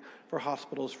funding for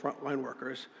hospitals, frontline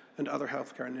workers, and other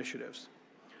healthcare initiatives.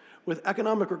 With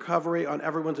economic recovery on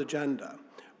everyone's agenda,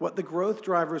 What the growth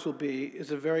drivers will be is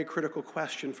a very critical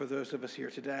question for those of us here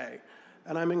today,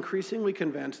 and I'm increasingly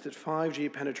convinced that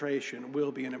 5G penetration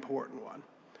will be an important one.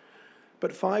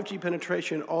 But 5G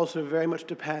penetration also very much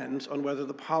depends on whether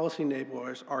the policy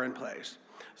enablers are in place,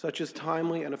 such as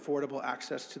timely and affordable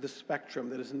access to the spectrum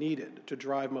that is needed to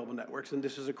drive mobile networks, and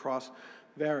this is across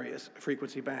various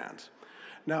frequency bands.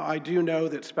 Now, I do know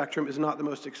that spectrum is not the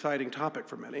most exciting topic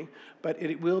for many, but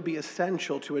it will be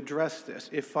essential to address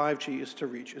this if 5G is to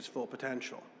reach its full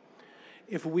potential.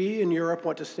 If we in Europe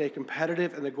want to stay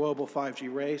competitive in the global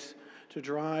 5G race, to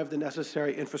drive the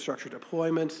necessary infrastructure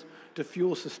deployments, to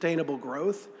fuel sustainable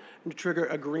growth, and to trigger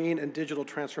a green and digital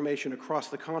transformation across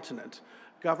the continent,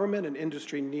 government and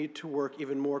industry need to work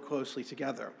even more closely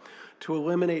together to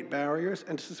eliminate barriers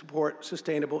and to support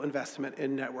sustainable investment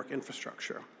in network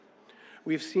infrastructure.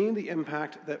 We've seen the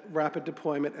impact that rapid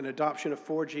deployment and adoption of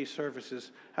 4G services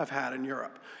have had in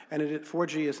Europe, and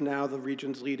 4G is now the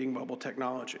region's leading mobile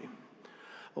technology.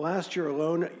 Last year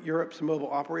alone, Europe's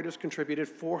mobile operators contributed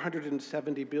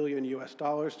 $470 billion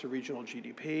to regional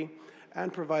GDP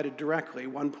and provided directly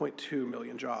 1.2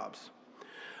 million jobs.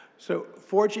 So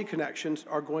 4G connections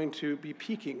are going to be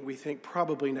peaking, we think,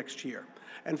 probably next year.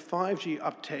 And 5G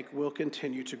uptake will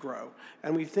continue to grow.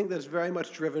 And we think that's very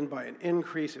much driven by an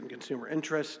increase in consumer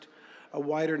interest, a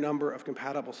wider number of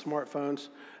compatible smartphones,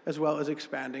 as well as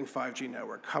expanding 5G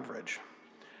network coverage.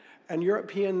 And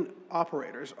European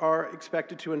operators are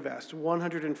expected to invest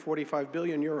 145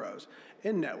 billion euros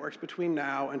in networks between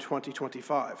now and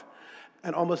 2025.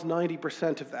 And almost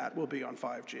 90% of that will be on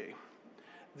 5G.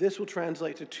 This will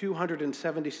translate to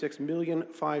 276 million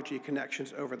 5G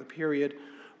connections over the period,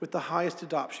 with the highest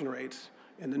adoption rates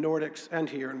in the Nordics and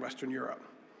here in Western Europe.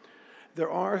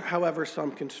 There are, however,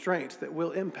 some constraints that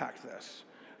will impact this.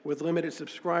 With limited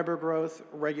subscriber growth,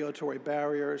 regulatory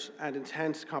barriers, and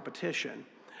intense competition,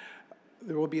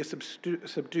 there will be a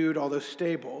subdued, although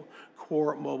stable,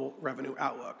 core mobile revenue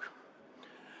outlook.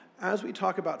 As we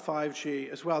talk about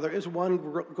 5G as well, there is one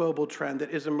global trend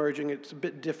that is emerging. It's a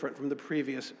bit different from the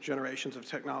previous generations of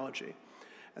technology,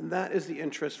 and that is the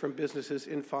interest from businesses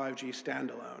in 5G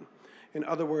standalone. In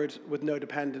other words, with no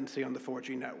dependency on the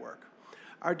 4G network.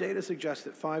 Our data suggests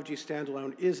that 5G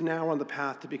standalone is now on the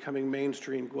path to becoming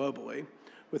mainstream globally,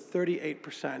 with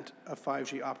 38% of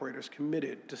 5G operators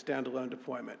committed to standalone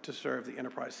deployment to serve the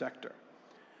enterprise sector.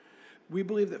 We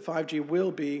believe that 5G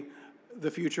will be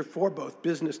the future for both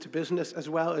business to business as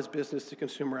well as business to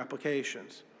consumer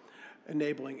applications,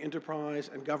 enabling enterprise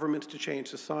and governments to change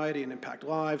society and impact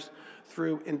lives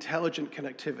through intelligent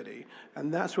connectivity.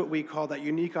 And that's what we call that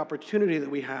unique opportunity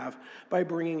that we have by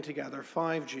bringing together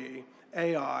 5G,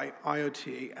 AI,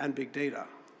 IoT, and big data.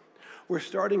 We're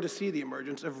starting to see the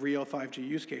emergence of real 5G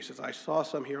use cases. I saw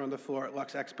some here on the floor at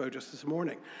Lux Expo just this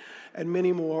morning, and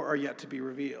many more are yet to be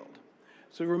revealed.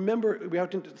 So remember, we have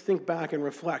to think back and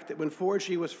reflect that when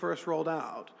 4G was first rolled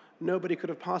out, nobody could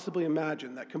have possibly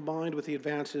imagined that combined with the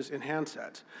advances in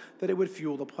handsets, that it would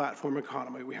fuel the platform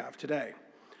economy we have today.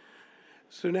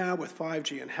 So now with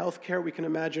 5G in healthcare, we can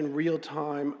imagine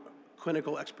real-time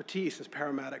clinical expertise as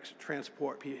paramedics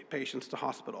transport patients to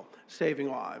hospital,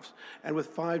 saving lives. And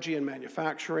with 5G in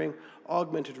manufacturing,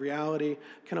 augmented reality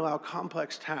can allow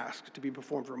complex tasks to be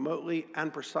performed remotely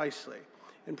and precisely,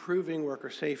 improving worker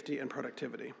safety and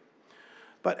productivity.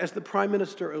 But as the Prime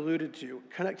Minister alluded to,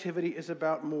 connectivity is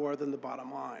about more than the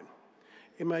bottom line.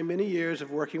 In my many years of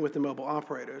working with the mobile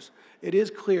operators, it is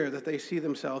clear that they see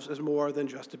themselves as more than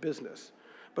just a business,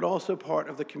 but also part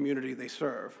of the community they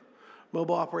serve.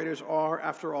 Mobile operators are,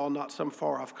 after all, not some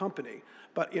far-off company,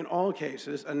 but in all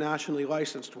cases, a nationally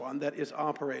licensed one that is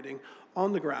operating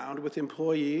on the ground with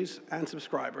employees and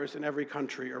subscribers in every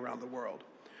country around the world.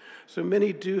 So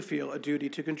many do feel a duty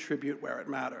to contribute where it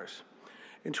matters.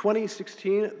 In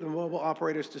 2016, the mobile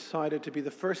operators decided to be the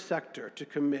first sector to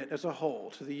commit as a whole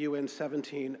to the UN's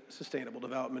 17 Sustainable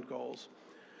Development Goals.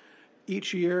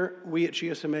 Each year, we at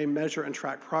GSMA measure and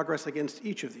track progress against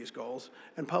each of these goals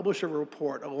and publish a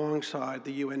report alongside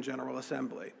the UN General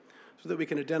Assembly so that we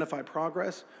can identify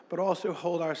progress, but also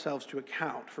hold ourselves to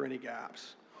account for any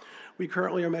gaps. We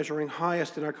currently are measuring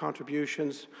highest in our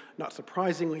contributions, not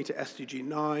surprisingly, to SDG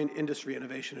 9, Industry,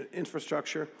 Innovation, and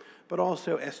Infrastructure, but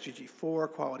also SDG 4,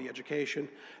 Quality Education,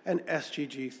 and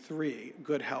SDG 3,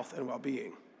 Good Health and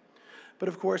Well-being. But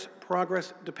of course,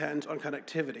 progress depends on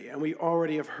connectivity, and we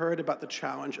already have heard about the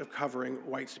challenge of covering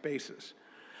white spaces.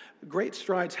 Great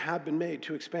strides have been made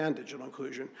to expand digital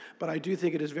inclusion, but I do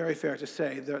think it is very fair to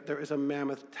say that there is a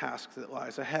mammoth task that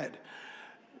lies ahead.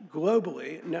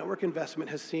 Globally, network investment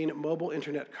has seen mobile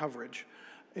internet coverage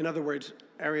In other words,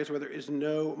 areas where there is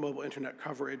no mobile internet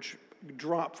coverage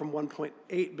drop from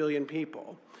 1.8 billion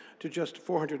people to just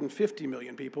 450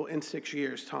 million people in 6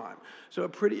 years' time. So a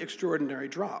pretty extraordinary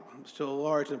drop. Still a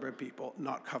large number of people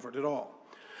not covered at all.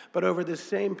 But over this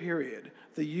same period,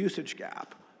 the usage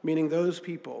gap, meaning those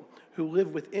people who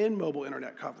live within mobile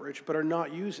internet coverage but are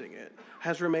not using it,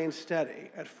 has remained steady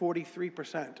at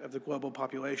 43% of the global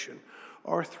population,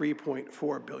 or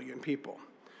 3.4 billion people.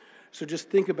 So just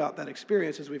think about that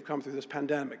experience as we've come through this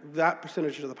pandemic. That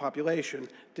percentage of the population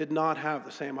did not have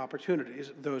the same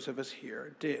opportunities those of us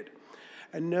here did.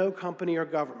 And no company or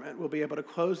government will be able to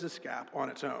close this gap on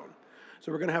its own.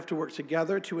 So we're going to have to work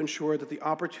together to ensure that the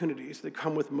opportunities that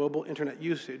come with mobile internet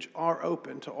usage are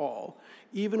open to all,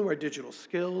 even where digital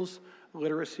skills,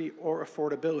 literacy, or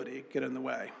affordability get in the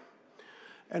way.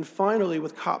 And finally,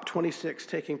 with COP26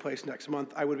 taking place next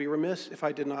month, I would be remiss if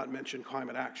I did not mention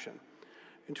climate action.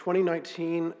 In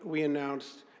 2019, we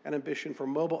announced an ambition for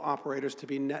mobile operators to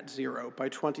be net zero by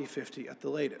 2050 at the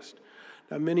latest.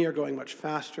 Now, many are going much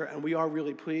faster, and we are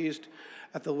really pleased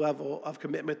at the level of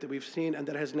commitment that we've seen and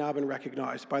that has now been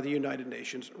recognized by the United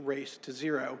Nations Race to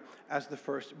Zero as the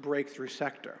first breakthrough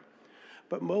sector.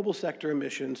 But mobile sector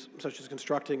emissions, such as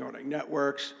constructing or owning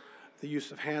networks, the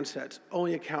use of handsets,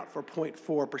 only account for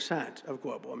 0.4% of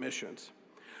global emissions.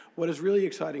 What is really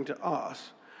exciting to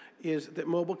us is that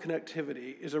mobile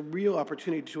connectivity is a real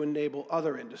opportunity to enable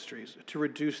other industries to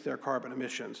reduce their carbon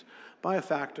emissions by a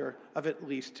factor of at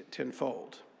least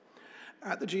tenfold.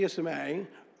 At the GSMA,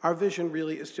 our vision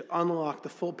really is to unlock the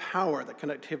full power that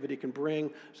connectivity can bring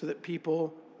so that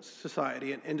people,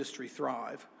 society, and industry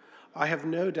thrive. I have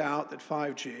no doubt that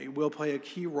 5G will play a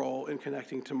key role in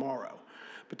connecting tomorrow.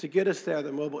 But to get us there,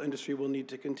 the mobile industry will need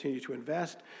to continue to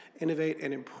invest, innovate,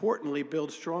 and importantly,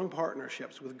 build strong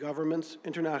partnerships with governments,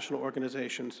 international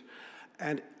organizations,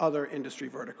 and other industry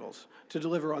verticals to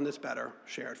deliver on this better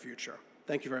shared future.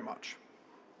 Thank you very much.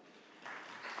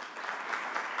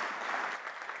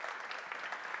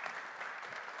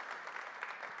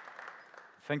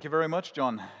 Thank you very much,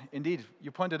 John. Indeed,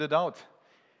 you pointed it out.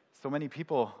 So many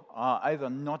people are either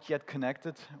not yet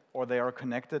connected or they are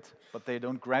connected, but they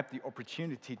don't grab the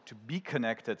opportunity to be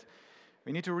connected.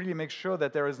 We need to really make sure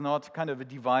that there is not kind of a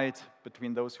divide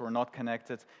between those who are not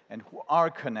connected and who are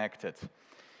connected.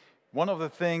 One of the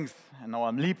things, and now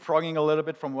I'm leapfrogging a little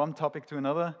bit from one topic to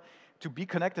another, to be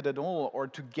connected at all or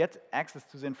to get access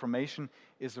to the information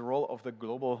is the role of the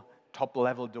global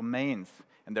top-level domains.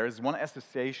 And there is one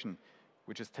association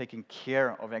which is taking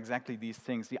care of exactly these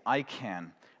things, the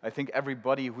ICANN. I think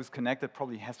everybody who's connected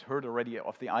probably has heard already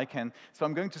of the ICANN. So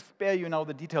I'm going to spare you now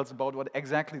the details about what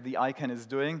exactly the ICANN is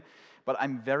doing. But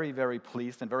I'm very, very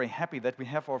pleased and very happy that we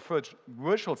have our first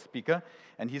virtual speaker,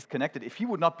 and he's connected. If he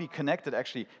would not be connected,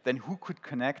 actually, then who could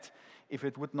connect if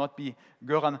it would not be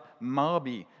Göran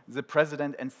Marby, the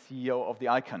president and CEO of the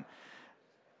ICANN?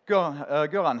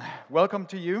 Göran, welcome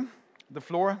to you. The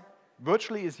floor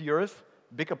virtually is yours.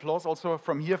 Big applause also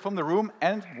from here, from the room,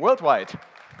 and worldwide.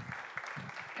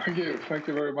 Thank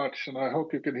you very much, and I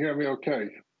hope you can hear me okay.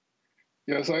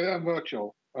 Yes, I am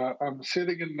virtual. I'm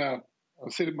sitting in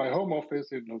my home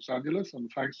office in Los Angeles, and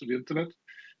thanks to the internet,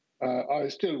 I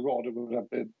still rather would have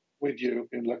been with you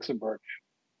in Luxembourg.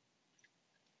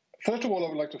 First of all, I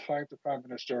would like to thank the Prime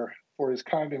Minister for his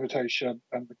kind invitation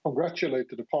and congratulate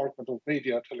the Department of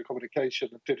Media,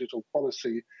 Telecommunication and Digital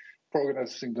Policy for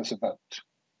organizing this event.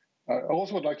 I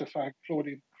also would like to thank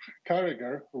Claudine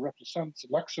Carriger, who represents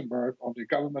Luxembourg on the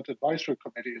Government Advisory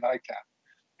Committee in ICANN,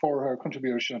 for her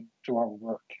contribution to our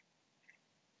work.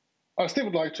 I still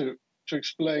would like to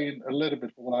explain a little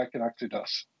bit what ICANN actually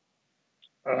does.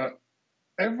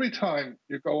 Every time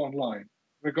you go online,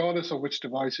 regardless of which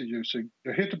device you're using,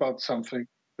 you hit about something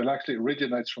that actually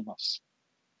originates from us.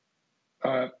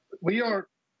 We are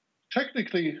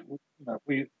technically,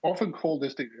 we often call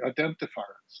this the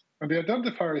identifiers. And the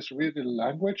identifier is really the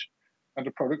language and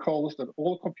the protocols that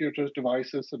all computers,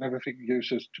 devices, and everything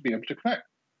uses to be able to connect.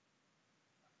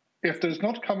 If there's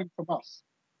not coming from us,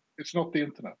 it's not the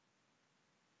internet.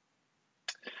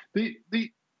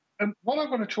 And what I'm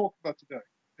going to talk about today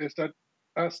is that,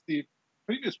 as the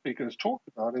previous speaker has talked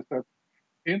about, is that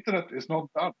the internet is not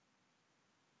done.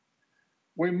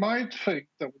 We might think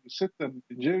that when you sit and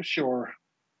use your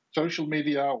social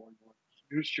media, or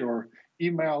you use your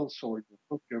emails, or you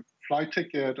book your flight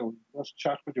ticket, or you just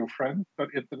chat with your friends, that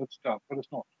internet's done, but it's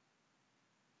not.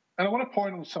 And I want to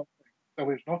point on something that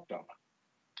we've not done.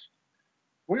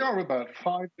 We are about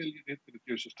 5 billion internet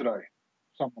users today,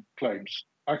 someone claims.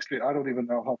 Actually, I don't even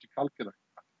know how to calculate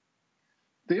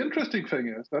that. The interesting thing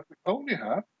is that we only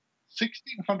have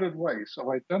 1,600 ways of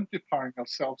identifying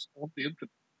ourselves on the internet.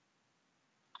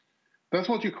 That's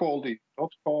what you call the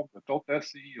 .com, the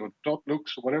 .se, or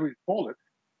 .lux, or whatever you call it.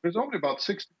 There's only about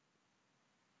 60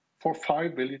 for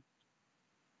 5 billion.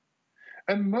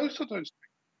 And most of those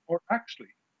things are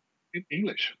actually in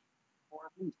English, or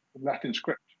at least in Latin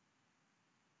script.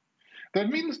 That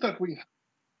means that we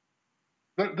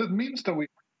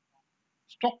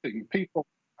stopping people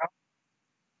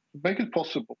to make it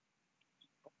possible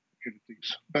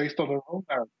communities based on their own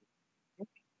narrative,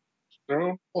 their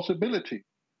own possibility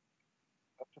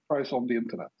of enterprise on the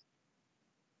internet.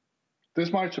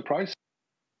 This might surprise you.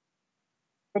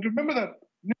 But remember that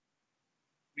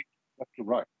left to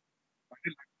right,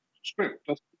 script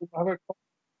doesn't even have a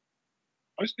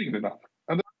hosting enough.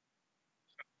 And the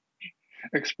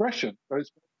expression, there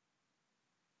is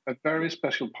a very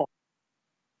special part of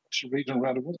the region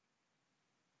around the world.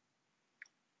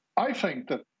 I think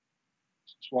that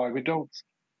this is why we don't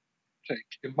take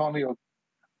the money of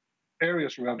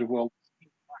areas around the world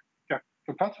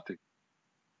capacity.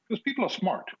 Because people are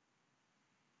smart.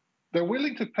 They're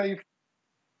willing to pay for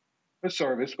a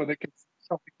service when they can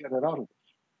something get it out of it.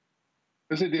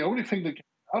 Because the only thing they get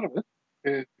out of it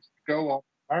is to go on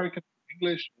American,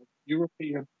 English, or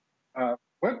European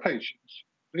web pages.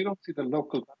 They don't see the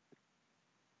local benefit.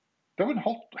 They don't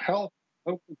help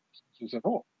local businesses at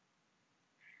all.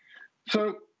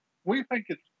 So we think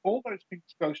it's all those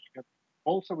things goes together.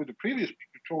 Also with the previous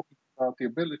speaker talking about the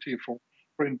ability for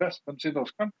investments in those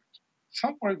countries.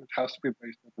 Somewhere it has to be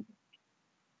based on the moment.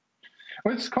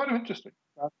 Well, it's kind of interesting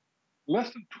that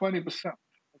less than 20% of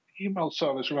the email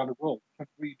service around the world can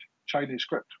read Chinese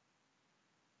script.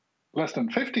 Less than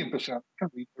 15%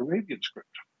 can read Arabian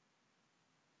script.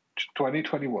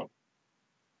 2021.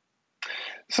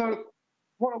 So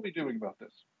what are we doing about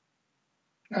this?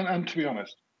 And to be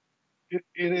honest, it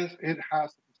has a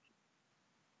history.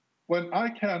 When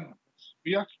ICANN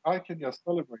just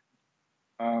celebrated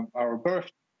our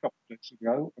birthday a couple of days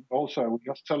ago, and also we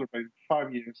just celebrated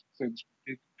 5 years since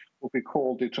we did what we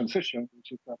call the transition,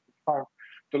 which is that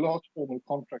the last formal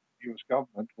contract with the US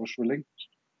government was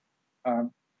relinquished.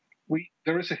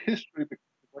 There is a history because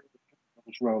of the way the system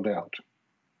was rolled out.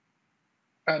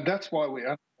 And that's why we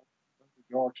ended up where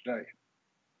we are today.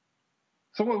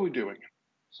 So what are we doing?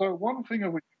 So one thing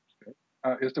that we do today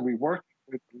is that we work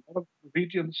with a lot of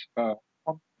regions,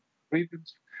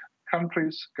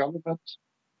 countries, governments,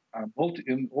 also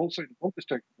in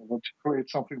multi-stakeholder level to create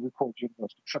something we call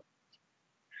universal acceptance.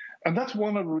 And that's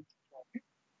one of the reasons why,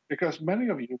 because many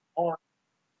of you are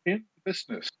in the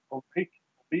business of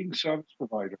being service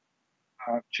provider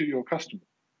to your customers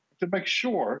to make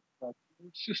sure that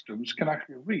your systems can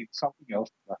actually read something else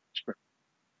than that script.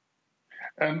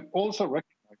 And also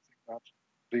recognizing that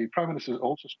the Prime Minister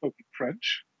also spoke in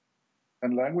French,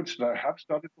 and language that I have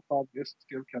studied for 5 years and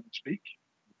still cannot speak,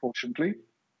 unfortunately,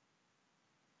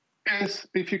 is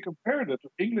if you compare it to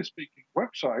English-speaking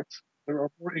websites, there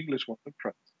are more English ones than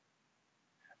French.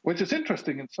 Which is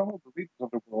interesting in some of the regions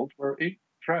of the world where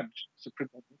French is a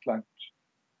predominant language.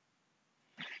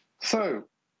 So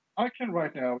I can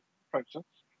right now, in the process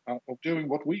of doing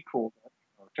what we call that,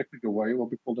 in our technical way,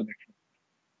 what we call the next one.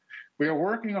 We are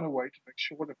working on a way to make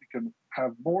sure that we can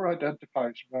have more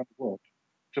identifiers around the world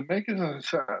to make it, as I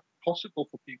said, possible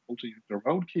for people to use their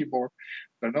own keyboard,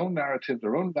 their own narrative,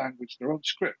 their own language, their own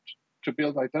script to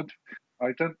build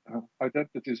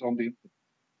identities on the internet.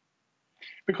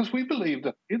 Because we believe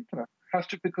that the internet has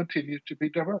to continue to be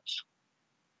diverse.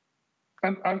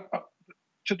 And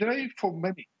today, for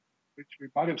many, which we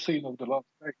might have seen over the last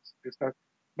days, is that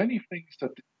many things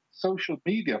that social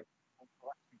media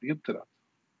are the internet.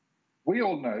 We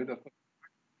all know that when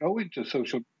you go into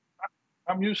social media,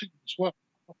 I'm using it as well.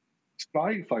 It's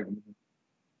buying 5 minutes.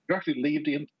 You actually leave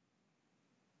the internet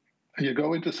and you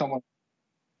go into someone.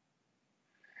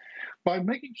 By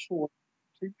making sure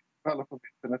the development of the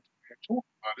internet, we talk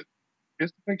about it,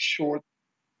 is to make sure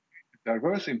the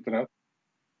diverse internet,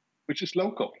 which is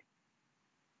local.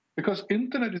 Because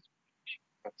internet is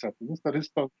that is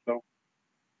both local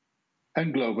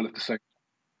and global at the same time.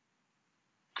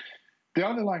 The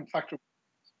underlying factor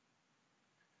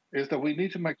is that we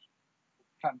need to make sure we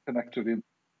can connect to the internet.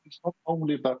 It's not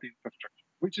only about the infrastructure,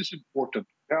 which is important.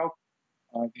 Without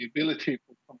the ability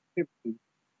for connectivity,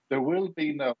 there will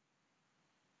be no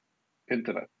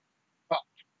internet. But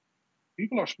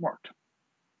people are smart.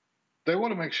 They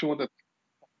want to make sure that they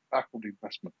back on the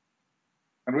investment.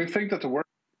 And we think that the work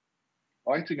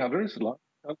lighting others,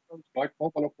 like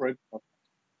mobile operators,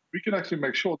 we can actually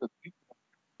make sure that the internet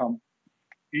become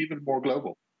even more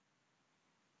global.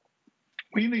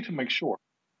 We need to make sure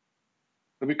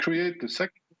that we create the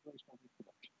second generation of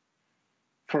internet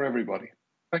for everybody.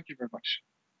 Thank you very much.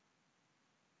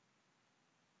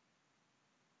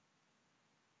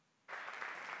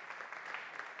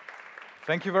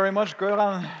 Thank you very much,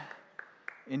 Göran.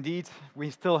 Indeed,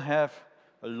 we still have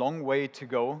a long way to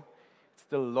go.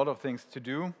 Still a lot of things to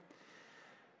do.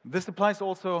 This applies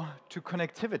also to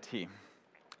connectivity.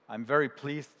 I'm very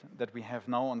pleased that we have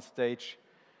now on stage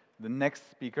the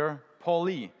next speaker,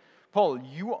 Poehle. Paul,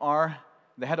 you are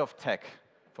the head of tech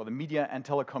for the Media and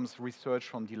Telecoms Research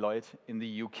from Deloitte in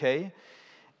the UK.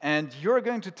 And you're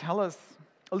going to tell us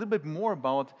a little bit more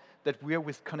about that we're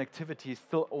with connectivity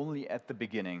still only at the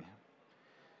beginning.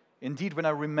 Indeed, when I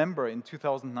remember in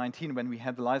 2019 when we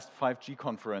had the last 5G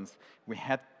conference, we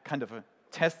had kind of a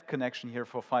test connection here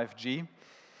for 5G.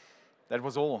 That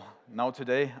was all. Now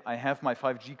today, I have my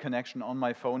 5G connection on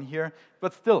my phone here,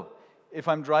 but still, if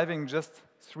I'm driving just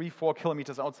 3-4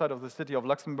 kilometers outside of the city of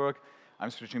Luxembourg,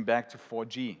 I'm switching back to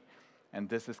 4G. And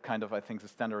this is kind of, I think, the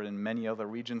standard in many other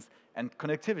regions. And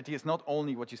connectivity is not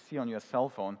only what you see on your cell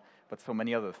phone, but so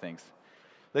many other things.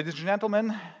 Ladies and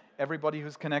gentlemen, everybody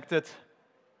who's connected,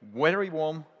 very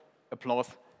warm applause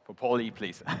for Poehle,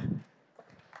 please.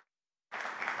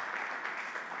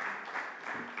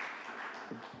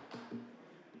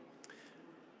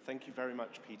 Thank you very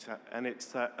much, Peter. And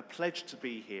it's a pledge to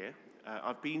be here.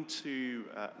 I've been to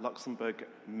Luxembourg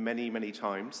many, many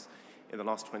times in the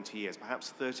last 20 years,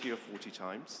 perhaps 30 or 40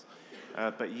 times.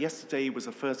 But yesterday was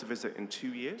the first visit in 2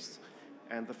 years,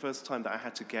 and the first time that I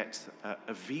had to get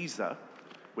a visa,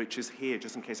 which is here,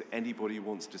 just in case anybody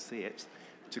wants to see it,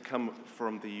 to come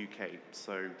from the UK.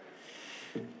 So,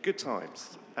 good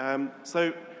times.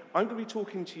 So I'm going to be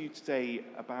talking to you today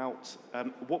about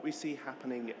what we see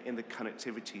happening in the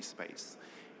connectivity space.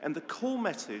 And the core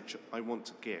message I want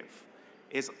to give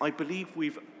is I believe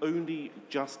we've only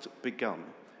just begun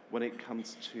when it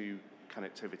comes to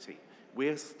connectivity.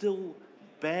 We're still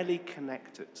barely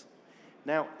connected.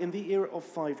 Now, in the era of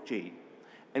 5G,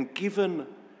 and given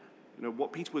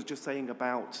what Peter was just saying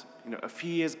about a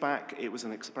few years back it was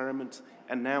an experiment,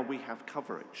 and now we have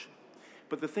coverage.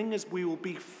 But the thing is, we will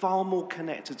be far more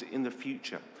connected in the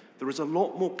future. There is a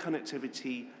lot more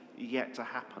connectivity yet to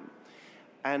happen.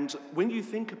 And when you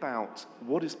think about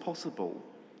what is possible,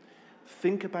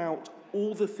 think about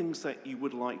all the things that you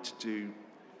would like to do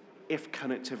if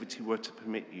connectivity were to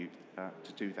permit you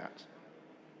to do that.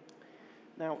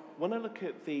 Now, when I look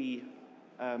at the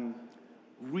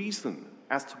reason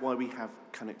as to why we have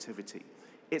connectivity,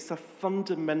 it's a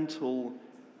fundamental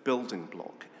building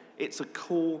block. It's a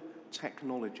core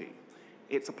technology.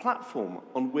 It's a platform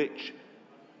on which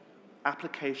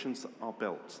applications are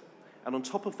built. And on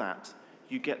top of that,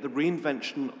 you get the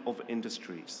reinvention of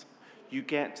industries. You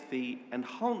get the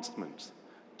enhancement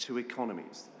to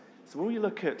economies. So when we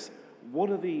look at what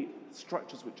are the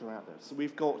structures which are out there, so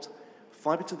we've got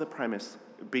fiber to the premise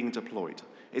being deployed.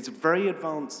 It's very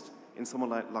advanced in someone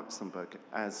like Luxembourg,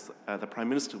 as the Prime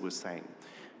Minister was saying.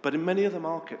 But in many other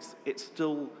markets, it's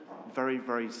still very,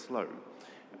 very slow.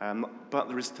 But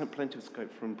there is plenty of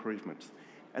scope for improvement.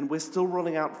 And we're still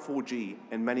rolling out 4G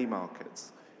in many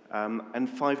markets. And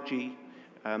 5G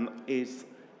is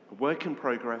a work in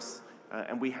progress,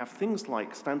 and we have things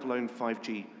like standalone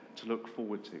 5G to look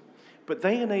forward to. But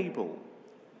they enable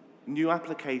new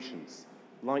applications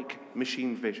like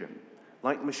machine vision,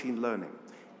 like machine learning.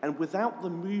 And without the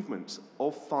movement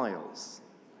of files,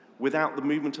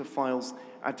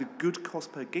 at a good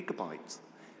cost per gigabyte,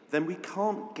 then we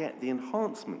can't get the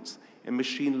enhancements in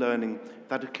machine learning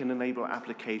that can enable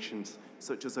applications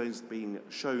such as those being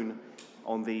shown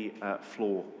on the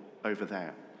floor over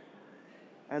there.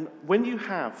 And when you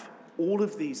have all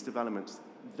of these developments,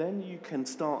 then you can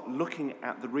start looking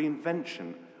at the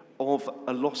reinvention of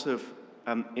a lot of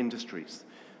industries.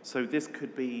 So this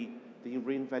could be the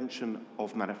reinvention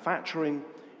of manufacturing,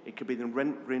 it could be the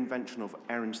reinvention of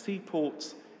air and sea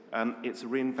ports, it's a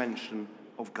reinvention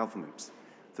of governments.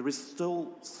 There is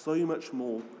still so much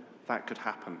more that could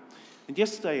happen. And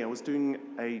yesterday I was doing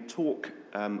a talk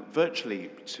virtually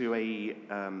to a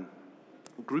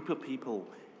group of people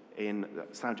in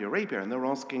Saudi Arabia, and they were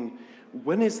asking,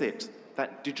 when is it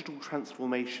that digital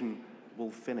transformation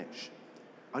will finish?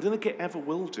 I don't think it ever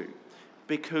will do,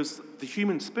 because the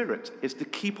human spirit is to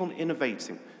keep on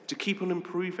innovating, to keep on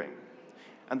improving,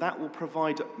 and that will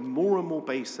provide more and more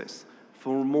basis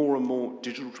for more and more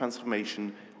digital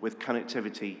transformation with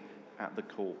connectivity at the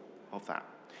core of that.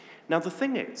 Now, the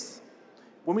thing is,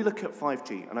 when we look at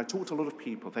 5G, and I talk to a lot of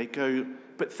people, they go,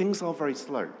 but things are very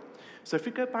slow. So if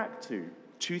we go back to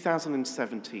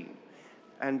 2017,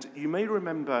 and you may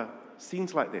remember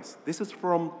scenes like this. This is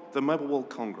from the Mobile World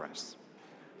Congress,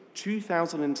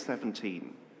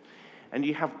 2017. And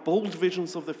you have bold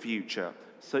visions of the future,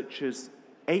 such as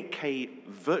 8K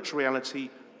virtual reality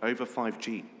over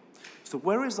 5G. So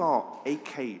where is our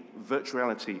 8K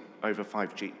virtuality over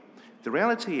 5G? The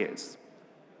reality is,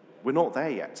 we're not there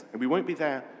yet, and we won't be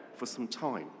there for some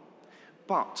time.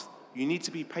 But you need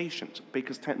to be patient,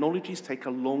 because technologies take a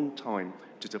long time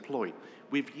to deploy.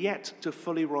 We've yet to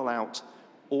fully roll out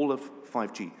all of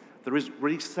 5G. There is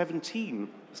really 17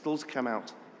 still to come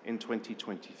out in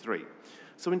 2023.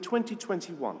 So in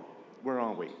 2021, where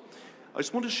are we? I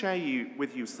just want to share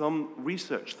with you some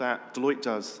research that Deloitte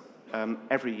does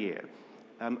every year,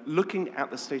 looking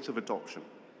at the state of adoption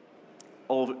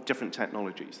of different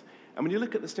technologies. And when you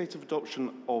look at the state of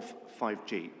adoption of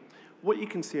 5G, what you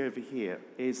can see over here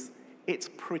is it's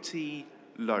pretty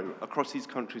low across these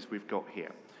countries we've got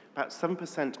here, about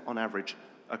 7% on average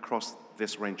across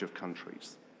this range of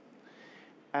countries.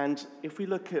 And if we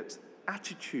look at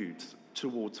attitudes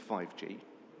towards 5G,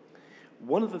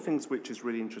 one of the things which is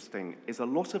really interesting is a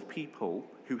lot of people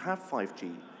who have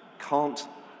 5G can't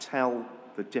tell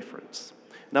the difference.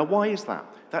 Now, why is that?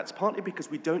 That's partly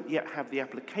because we don't yet have the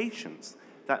applications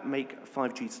that make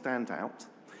 5G stand out,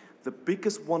 the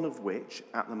biggest one of which,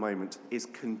 at the moment, is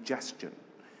congestion.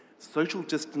 Social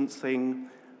distancing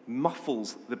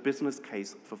muffles the business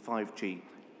case for 5G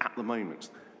at the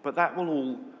moment, but that will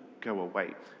all go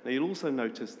away. Now, you'll also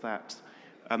notice that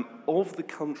of the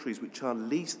countries which are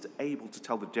least able to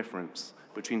tell the difference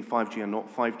between 5G and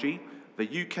not 5G,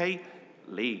 the UK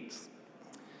leads.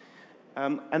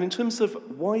 And in terms of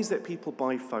why is it people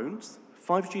buy phones,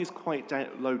 5G is quite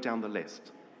low down the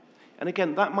list. And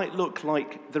again, that might look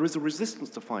like there is a resistance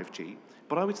to 5G,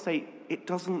 but I would say it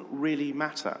doesn't really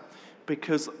matter,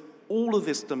 because all of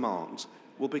this demand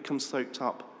will become soaked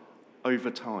up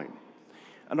over time.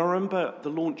 And I remember the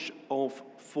launch of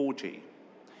 4G.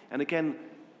 And again,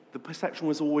 the perception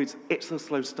was always, it's a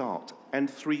slow start, and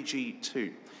 3G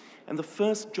too. And the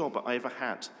first job I ever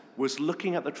had was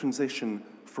looking at the transition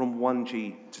from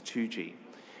 1G to 2G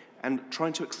and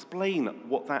trying to explain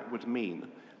what that would mean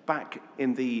back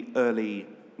in the early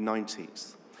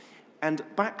 90s. And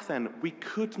back then, we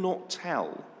could not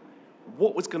tell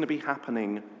what was going to be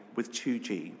happening with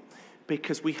 2G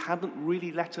because we hadn't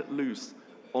really let it loose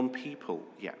on people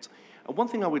yet. And one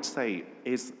thing I would say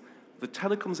is the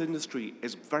telecoms industry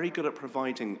is very good at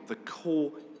providing the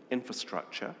core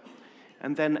infrastructure,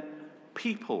 and then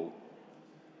people,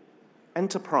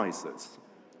 enterprises,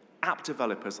 app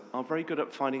developers are very good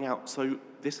at finding out, so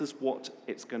this is what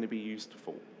it's going to be used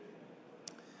for.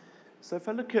 So if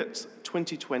I look at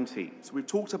 2020, so we've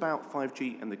talked about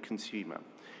 5G and the consumer.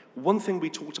 One thing we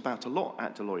talked about a lot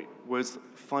at Deloitte was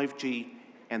 5G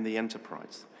and the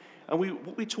enterprise. And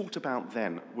what we talked about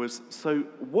then was, so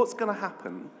what's going to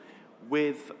happen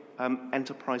with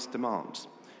enterprise demand?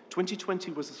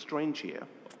 2020 was a strange year,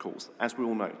 of course, as we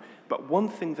all know. But one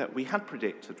thing that we had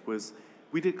predicted was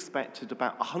we'd expected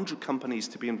about 100 companies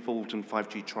to be involved in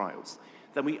 5G trials.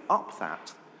 Then we upped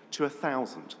that to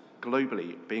 1,000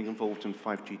 globally being involved in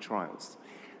 5G trials.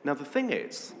 Now, the thing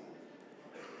is,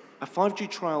 a 5G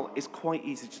trial is quite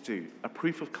easy to do, a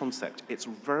proof of concept. It's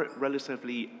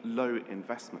relatively low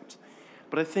investment.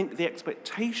 But I think the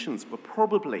expectations were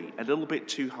probably a little bit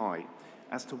too high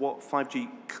as to what 5G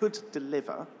could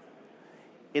deliver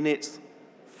in its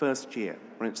first year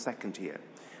or in its second year.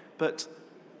 But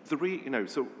so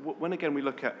when again we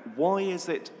look at why is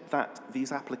it that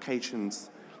these applications,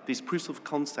 these proofs of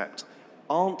concept,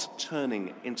 aren't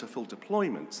turning into full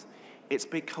deployments, it's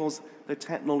because the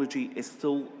technology is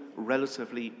still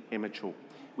relatively immature.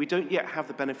 We don't yet have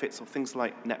the benefits of things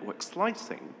like network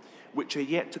slicing, which are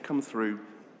yet to come through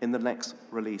in the next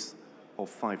release of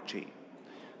 5G.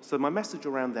 So my message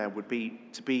around there would be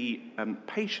to be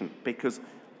patient, because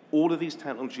all of these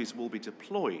technologies will be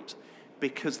deployed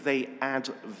because they add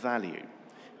value,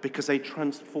 because they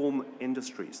transform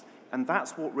industries. And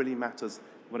that's what really matters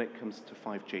when it comes to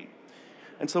 5G.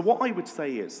 And so what I would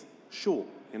say is, sure,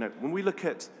 when we look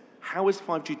at how is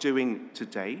 5G doing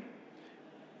today,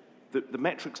 the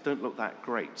metrics don't look that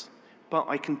great, but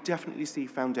I can definitely see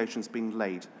foundations being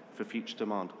laid for future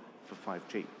demand for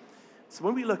 5G. So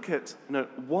when we look at,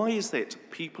 why is it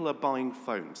people are buying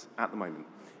phones at the moment?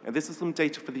 And this is some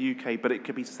data for the UK, but it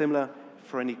could be similar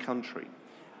for any country.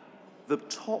 The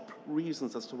top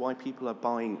reasons as to why people are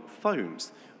buying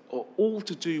phones are all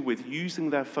to do with using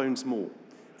their phones more.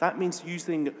 That means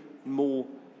using more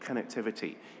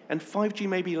connectivity. And 5G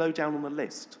may be low down on the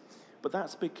list, but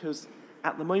that's because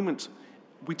at the moment,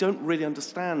 we don't really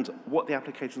understand what the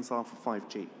applications are for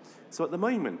 5G. So at the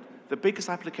moment, the biggest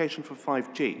application for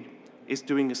 5G is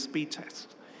doing a speed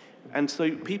test. And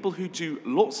so people who do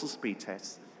lots of speed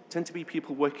tests tend to be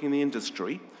people working in the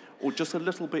industry or just a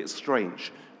little bit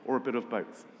strange or a bit of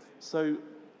both. So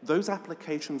those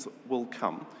applications will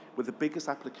come, with the biggest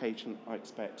application, I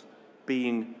expect,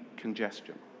 being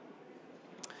congestion.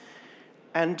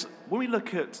 And when we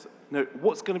look at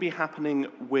what's going to be happening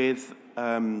with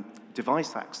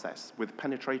device access, with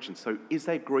penetration, so is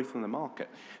there growth in the market?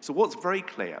 So what's very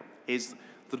clear is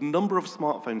the number of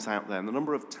smartphones out there and the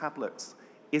number of tablets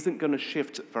isn't going to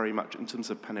shift very much in terms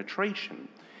of penetration.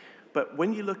 But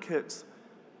when you look at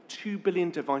 2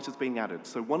 billion devices being added,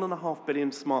 so 1.5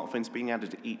 billion smartphones being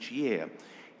added each year,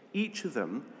 each of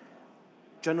them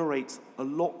generates a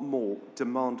lot more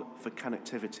demand for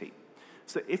connectivity.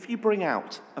 So if you bring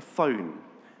out a phone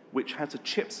which has a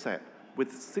chipset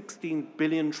with 16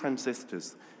 billion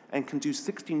transistors and can do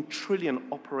 16 trillion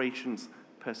operations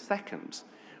per second,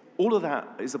 all of that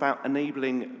is about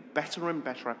enabling better and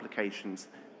better applications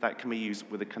that can be used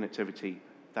with the connectivity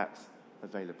that's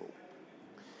available.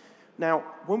 Now,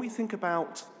 when we think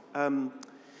about, I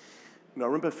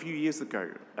remember a few years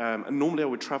ago, and normally I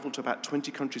would travel to about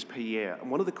 20 countries per year,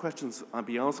 and one of the questions I'd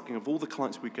be asking of all the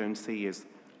clients we go and see is,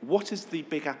 what is the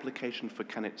big application for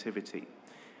connectivity?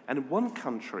 And in one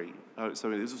country, so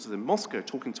this was in Moscow,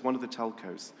 talking to one of the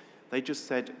telcos, they just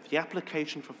said the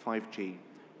application for 5G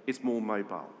is more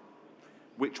mobile,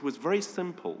 which was very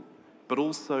simple, but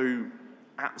also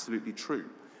absolutely true.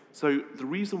 So the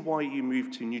reason why you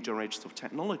move to new generations of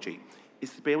technology is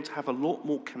to be able to have a lot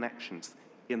more connections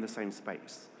in the same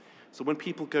space. So when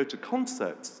people go to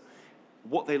concerts,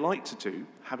 what they like to do,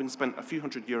 having spent a few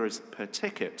 €100 per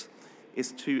ticket,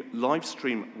 is to live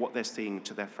stream what they're seeing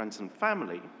to their friends and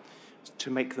family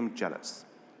to make them jealous,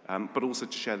 but also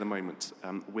to share the moment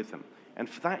with them. And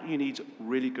for that, you need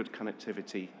really good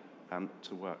connectivity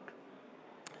to work.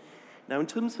 Now, in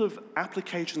terms of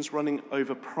applications running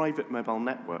over private mobile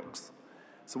networks,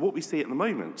 so what we see at the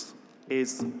moment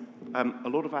is a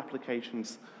lot of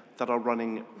applications that are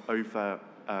running over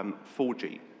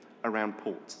 4G around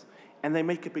ports. And they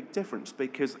make a big difference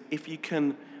because if you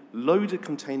can load a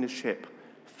container ship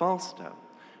faster,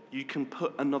 you can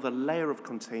put another layer of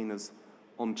containers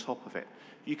on top of it.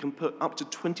 You can put up to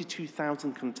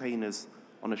 22,000 containers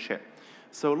on a ship.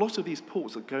 So a lot of these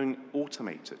ports are going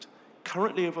automated,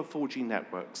 currently over 4G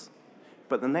networks,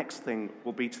 but the next thing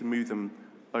will be to move them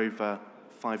over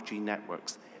 5G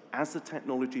networks as the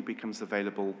technology becomes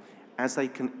available, as they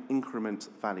can increment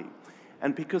value.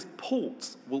 And because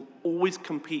ports will always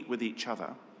compete with each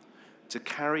other to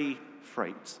carry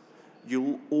freight,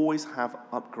 you'll always have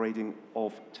upgrading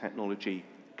of technology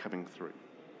coming through.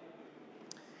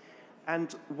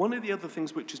 And one of the other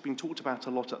things which has been talked about a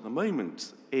lot at the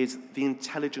moment is the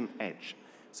intelligent edge.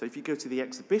 So if you go to the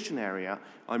exhibition area,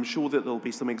 I'm sure that there'll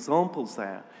be some examples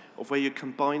there of where you're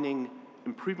combining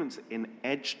improvements in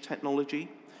edge technology,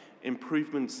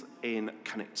 improvements in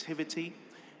connectivity,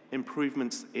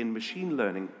 improvements in machine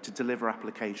learning to deliver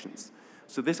applications.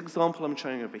 So this example I'm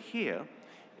showing over here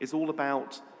is all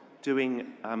about doing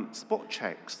spot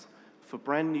checks for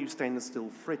brand new stainless steel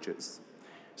fridges.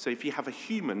 So if you have a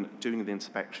human doing the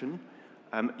inspection,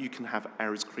 you can have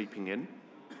errors creeping in.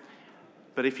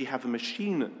 But if you have a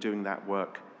machine doing that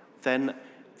work, then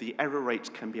the error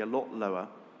rate can be a lot lower,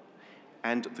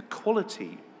 and the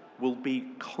quality will be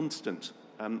constant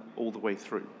all the way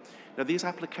through. Now, these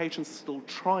applications are still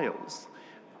trials,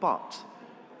 but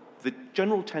the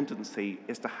general tendency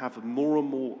is to have more and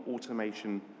more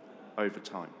automation over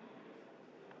time.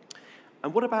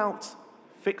 And what about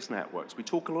fixed networks? We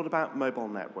talk a lot about mobile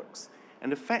networks,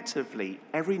 and effectively,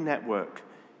 every network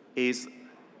is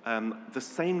the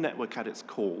same network at its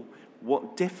core.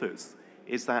 What differs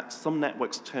is that some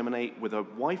networks terminate with a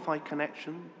Wi-Fi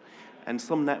connection, and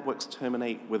some networks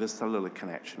terminate with a cellular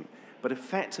connection. But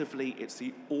effectively, it's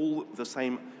all the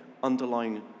same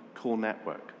underlying core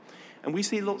network. And we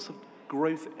see lots of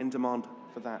growth in demand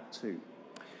for that too.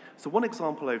 So one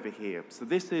example over here. So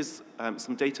this is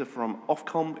some data from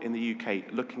Ofcom in the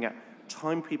UK looking at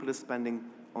time people are spending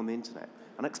on the internet.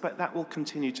 And I expect that will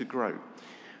continue to grow.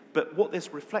 But what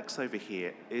this reflects over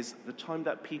here is the time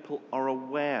that people are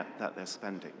aware that they're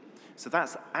spending. So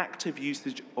that's active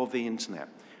usage of the internet.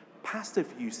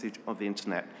 Passive usage of the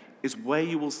internet is where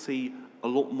you will see a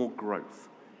lot more growth.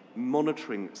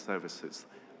 Monitoring services,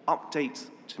 updates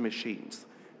to machines,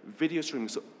 video streaming,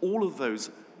 so all of those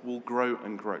will grow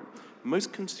and grow.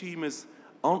 Most consumers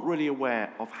aren't really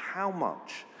aware of how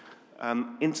much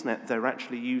internet they're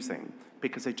actually using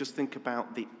because they just think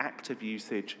about the active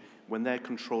usage when they're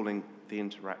controlling the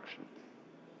interaction.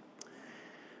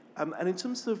 And in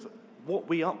terms of what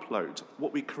we upload,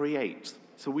 what we create,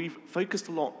 so we've focused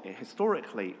a lot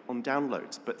historically on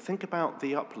downloads, but think about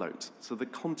the uploads, so the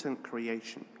content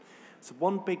creation. So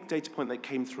one big data point that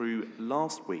came through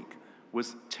last week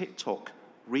was TikTok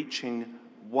reaching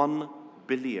 1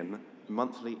 billion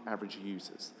monthly average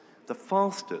users, the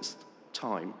fastest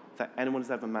time that anyone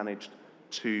has ever managed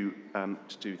to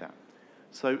do that.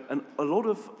 So a lot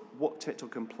of what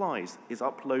TikTok implies is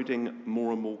uploading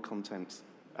more and more content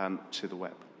to the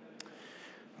web.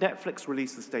 Netflix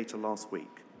released this data last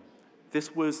week.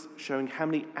 This was showing how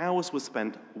many hours were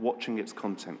spent watching its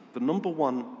content. The number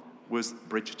one was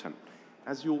Bridgerton.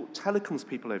 As your telecoms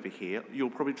people over here, you'll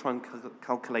probably try and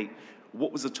calculate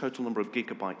what was the total number of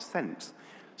gigabytes sent.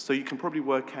 So you can probably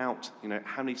work out,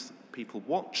 how many people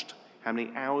watched, how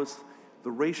many hours,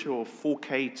 the ratio of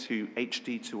 4K to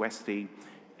HD to SD,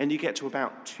 and you get to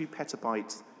about 2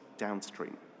 petabytes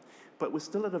downstream. But we're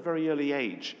still at a very early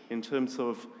age in terms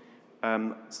of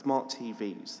smart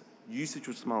TVs, usage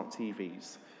of smart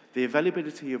TVs, the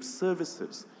availability of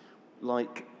services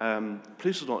like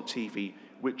Pluto.tv,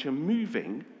 which are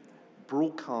moving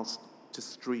broadcast to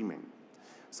streaming.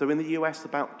 So in the US,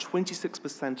 about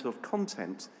 26% of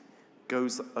content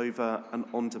goes over an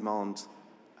on-demand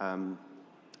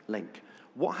link.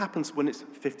 What happens when it's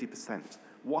 50%?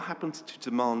 What happens to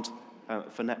demand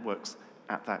for networks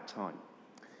at that time?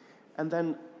 And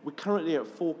then we're currently at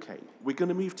 4K. We're going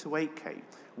to move to 8K.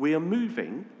 We are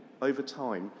moving over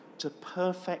time to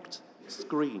perfect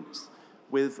screens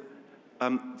with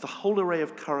the whole array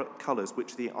of colors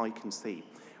which the eye can see,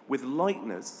 with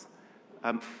lightness,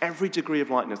 every degree of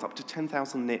lightness up to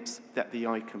 10,000 nits that the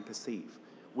eye can perceive.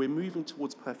 We're moving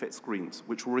towards perfect screens,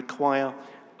 which will require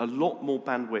a lot more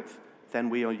bandwidth than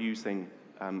we are using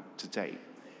today.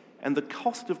 And the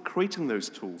cost of creating those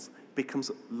tools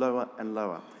becomes lower and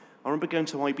lower. I remember going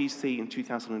to IBC in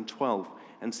 2012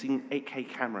 and seeing 8K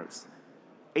cameras.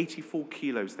 84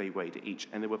 kilos they weighed each,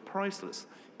 and they were priceless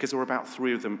because there were about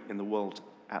 3 of them in the world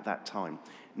at that time.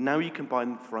 Now you can buy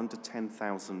them for under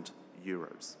 10,000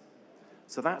 euros.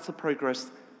 So that's the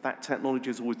progress that technology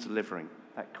is always delivering,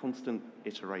 that constant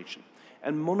iteration.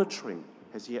 And monitoring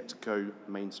has yet to go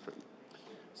mainstream.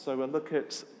 So I look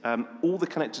at all the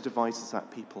connected devices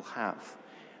that people have.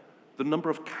 The number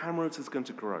of cameras is going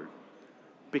to grow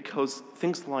because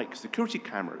things like security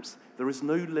cameras, there is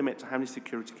no limit to how many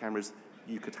security cameras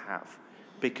you could have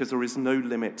because there is no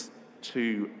limit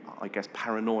to, I guess,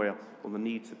 paranoia or the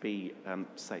need to be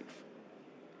safe.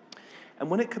 And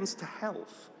when it comes to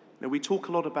health, we talk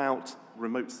a lot about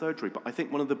remote surgery, but I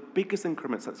think one of the biggest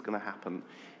increments that's going to happen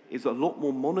is a lot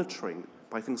more monitoring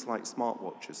by things like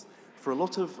smartwatches. For a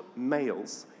lot of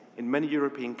males in many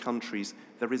European countries,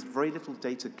 there is very little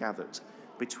data gathered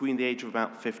between the age of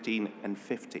about 15 and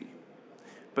 50.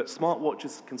 But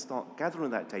smartwatches can start gathering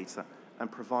that data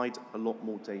and provide a lot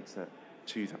more data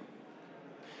to them.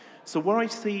 So where I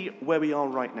see where we are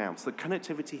right now, so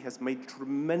connectivity has made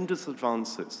tremendous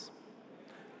advances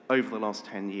over the last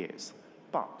 10 years,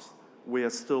 but we are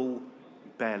still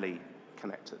barely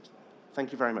connected.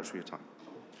 Thank you very much for your time.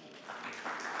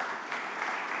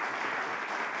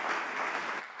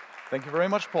 Thank you very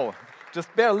much, Paul.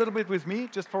 Just bear a little bit with me,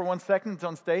 just for 1 second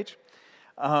on stage.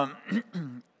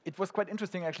 It was quite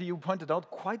interesting, actually. You pointed out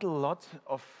quite a lot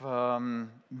of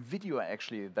video,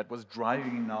 actually, that was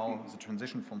driving now the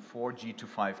transition from 4G to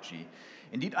 5G.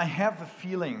 Indeed, I have the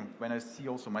feeling, when I see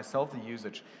also myself the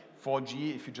usage,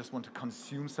 4G, if you just want to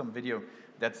consume some video,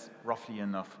 that's roughly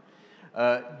enough.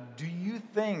 Do you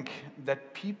think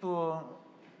that people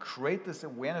create this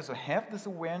awareness or have this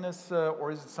awareness,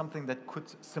 or is it something that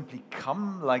could simply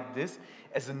come like this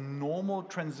as a normal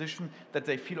transition, that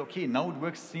they feel, okay, now it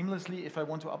works seamlessly if I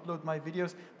want to upload my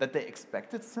videos, that they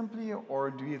expect it simply, or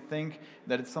do you think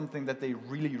that it's something that they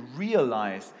really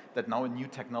realize that now a new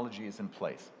technology is in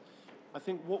place? I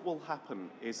think what will happen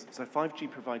is, so 5G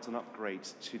provides an upgrade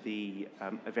to the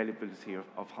availability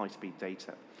of high-speed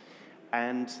data.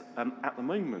 And at the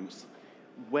moment,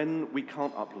 when we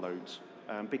can't upload,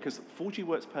 because 4G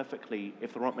works perfectly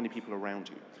if there aren't many people around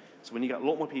you. So when you get a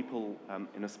lot more people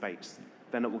in a space,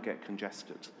 then it will get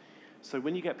congested. So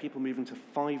when you get people moving to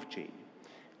 5G,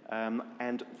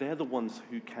 and they're the ones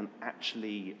who can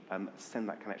actually send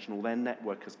that connection, or their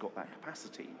network has got that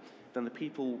capacity, then the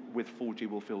people with 4G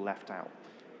will feel left out.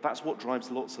 That's what drives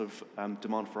lots of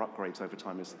demand for upgrades over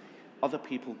time, is other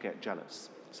people get jealous,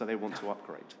 so they want to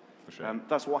upgrade. For sure.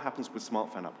 That's what happens with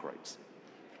smartphone upgrades.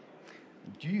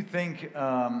 Do you think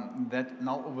that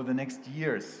now over the next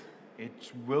years,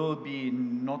 it will be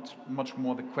not much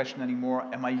more the question anymore,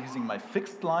 am I using my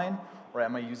fixed line, or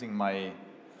am I using my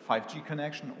 5G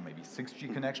connection, or maybe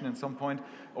 6G connection at some point,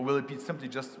 or will it be simply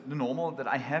just the normal that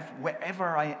I have,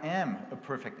 wherever I am, a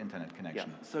perfect internet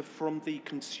connection? Yeah. So from the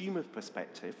consumer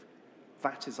perspective,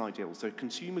 that is ideal. So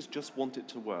consumers just want it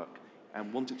to work,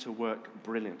 and want it to work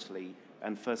brilliantly,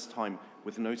 and first time,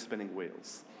 with no spinning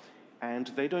wheels. And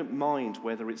they don't mind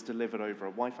whether it's delivered over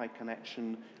a Wi-Fi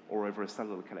connection or over a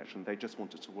cellular connection. They just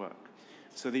want it to work.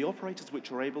 So the operators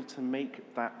which are able to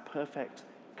make that perfect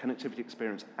connectivity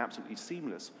experience absolutely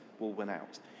seamless will win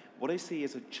out. What I see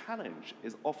as a challenge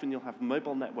is often you'll have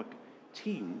mobile network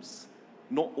teams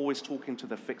not always talking to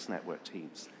the fixed network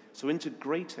teams. So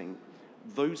integrating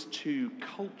those two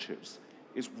cultures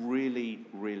is really,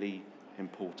 really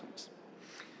important.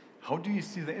 How do you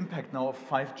see the impact now of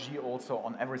 5G also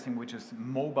on everything which is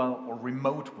mobile or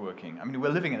remote working? I mean, we're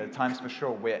living in a time for sure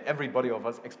where everybody of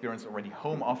us experienced already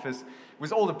home office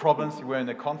with all the problems. You were in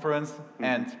a conference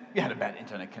and you had a bad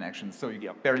internet connection, so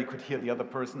you barely could hear the other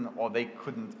person or they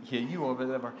couldn't hear you or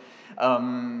whatever.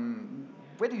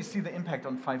 Where do you see the impact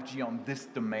on 5G on this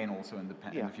domain also in the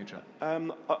future?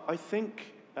 I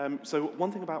think, so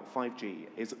one thing about 5G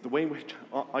is the way in which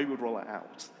I would roll it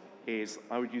out is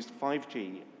I would use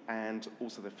 5G and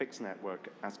also the fixed network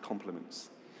as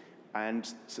complements.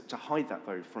 And to hide that,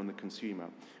 though, from the consumer.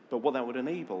 But what that would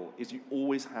enable is you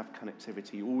always have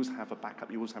connectivity, you always have a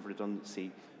backup, you always have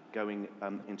redundancy going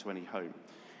into any home.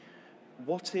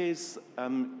 What is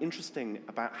interesting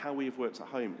about how we have worked at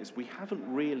home is we haven't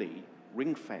really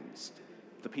ring-fenced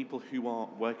the people who are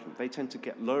working. They tend to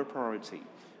get lower priority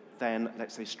than,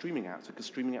 let's say, streaming apps, because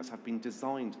streaming apps have been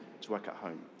designed to work at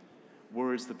home,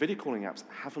 whereas the video calling apps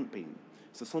haven't been.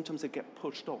 So sometimes they get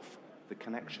pushed off the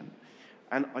connection.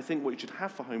 And I think what you should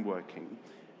have for home working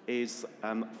is,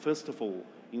 first of all,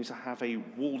 you need to have a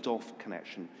walled-off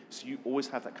connection, so you always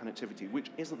have that connectivity, which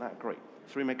isn't that great,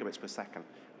 3 megabits per second.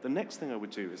 The next thing I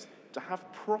would do is, to have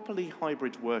properly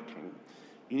hybrid working,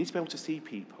 you need to be able to see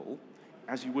people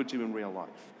as you would do in real life.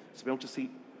 So be able to see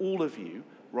all of you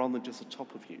rather than just the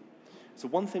top of you. So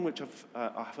one thing which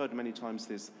I've heard many times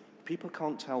is people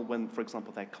can't tell when, for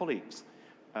example, their colleagues,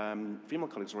 female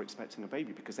colleagues, are expecting a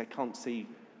baby because they can't see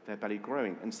their belly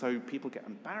growing. And so people get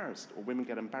embarrassed, or women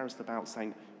get embarrassed about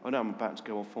saying, oh no, I'm about to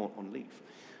go off on leave.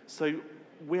 So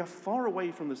we are far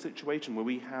away from the situation where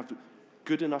we have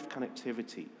good enough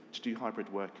connectivity to do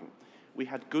hybrid working. We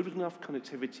had good enough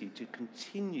connectivity to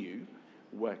continue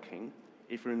working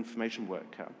if you're an information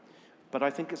worker, but I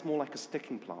think it's more like a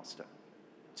sticking plaster,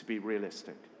 to be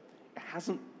realistic. It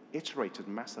hasn't iterated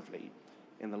massively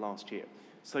in the last year.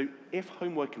 So if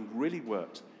home working really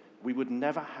worked, we would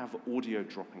never have audio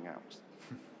dropping out.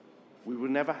 We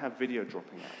would never have video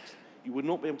dropping out. You would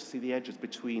not be able to see the edges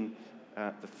between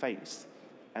the face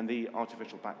and the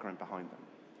artificial background behind them.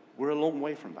 We're a long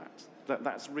way from that.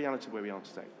 That's reality where we are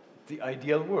today. The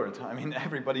ideal world. I mean,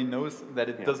 everybody knows that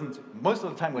it doesn't, most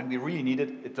of the time when we really need it,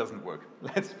 it doesn't work.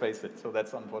 Let's face it. So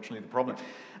that's unfortunately the problem.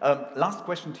 Last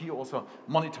question to you also,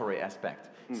 monetary aspect.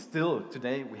 Still,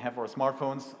 today we have our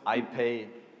smartphones. I pay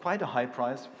quite a high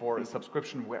price for a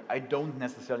subscription where I don't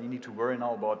necessarily need to worry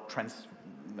now about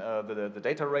the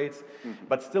data rates.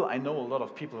 But still, I know a lot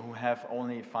of people who have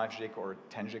only 5 gig or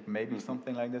 10 gig, maybe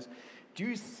something like this. Do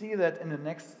you see that in the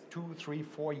next 2, 3,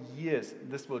 4 years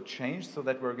this will change so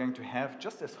that we're going to have,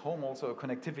 just as home, also a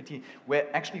connectivity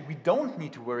where actually we don't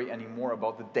need to worry anymore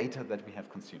about the data that we have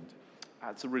consumed?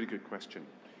 That's a really good question.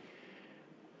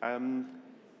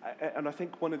 And I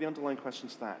think one of the underlying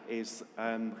questions to that is,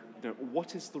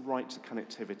 what is the right to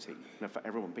connectivity for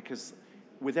everyone? Because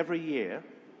with every year,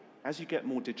 as you get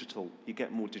more digital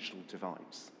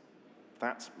divides.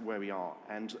 That's where we are.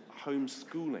 And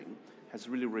homeschooling has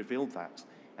really revealed that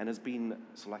and has been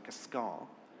sort of like a scar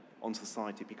on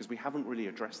society because we haven't really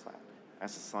addressed that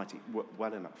as a society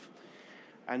well enough.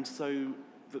 And so,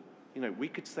 we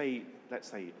could say, let's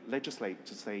say, legislate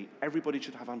to say everybody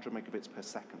should have 100 megabits per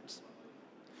second.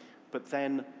 But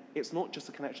then it's not just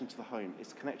a connection to the home,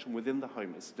 it's a connection within the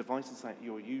home, it's the devices that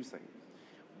you're using.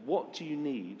 What do you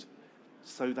need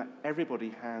so that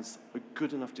everybody has a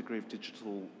good enough degree of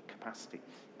digital capacity?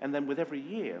 And then with every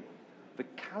year, the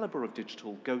caliber of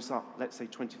digital goes up, let's say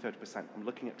 20, 30%. I'm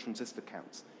looking at transistor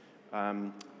counts.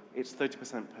 It's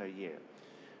 30% per year.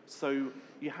 So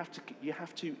you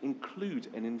have to include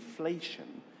an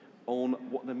inflation on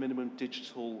what the minimum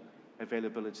digital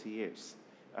availability is.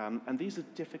 And these are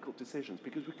difficult decisions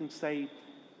because we can say,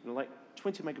 like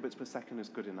 20 megabits per second is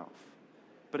good enough.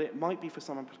 But it might be for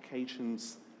some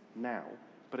applications now,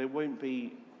 but it won't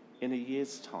be in a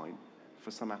year's time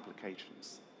for some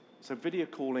applications. So video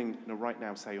calling right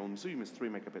now, say on Zoom, is 3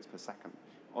 megabits per second.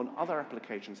 On other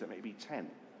applications, it may be 10.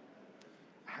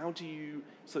 How do you,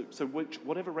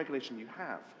 whatever regulation you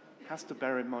have has to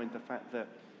bear in mind the fact that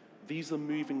these are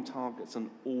moving targets and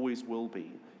always will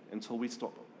be until we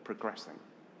stop progressing.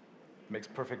 Makes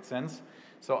perfect sense.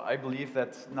 So I believe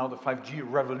that now the 5G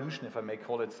revolution, if I may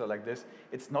call it so like this,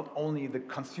 it's not only the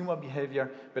consumer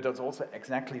behavior, but it's also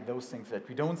exactly those things that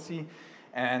we don't see.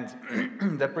 And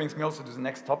that brings me also to the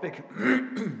next topic.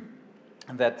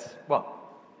 That, well,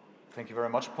 thank you very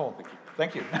much, Paul.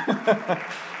 Thank you.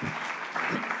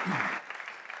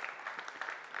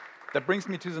 That brings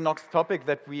me to the next topic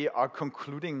that we are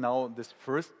concluding now this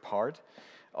first part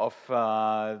of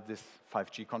this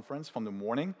 5G conference from the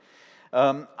morning.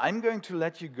 I'm going to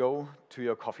let you go to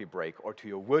your coffee break or to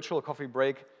your virtual coffee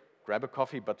break. Grab a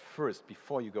coffee, but first,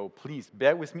 before you go, please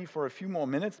bear with me for a few more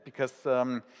minutes because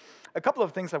a couple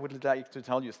of things I would like to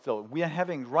tell you still. We are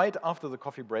having, right after the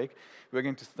coffee break, we're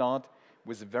going to start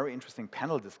with a very interesting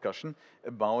panel discussion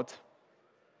about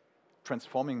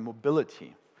transforming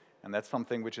mobility. And that's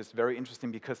something which is very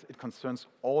interesting because it concerns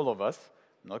all of us.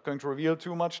 I'm not going to reveal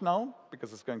too much now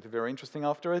because it's going to be very interesting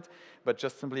after it, but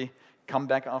just simply come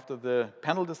back after the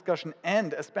panel discussion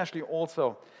and especially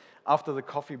also after the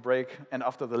coffee break and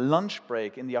after the lunch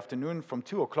break in the afternoon from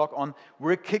 2 o'clock on,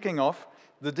 we're kicking off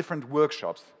the different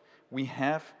workshops. We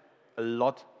have a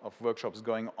lot of workshops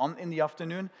going on in the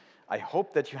afternoon. I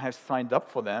hope that you have signed up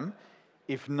for them.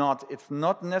 If not, it's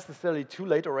not necessarily too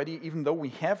late already, even though we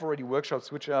have already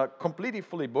workshops which are completely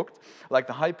fully booked, like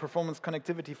the high-performance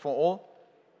connectivity for all,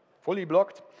 fully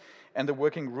blocked, and the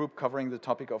working group covering the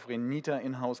topic of RENITA,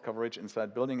 in-house coverage,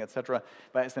 inside building, etc.,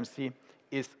 by SMC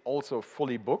is also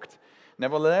fully booked.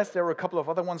 Nevertheless, there are a couple of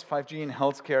other ones, 5G in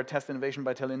healthcare, test innovation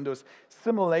by Telindus,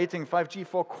 simulating 5G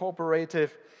for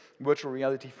cooperative, virtual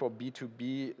reality for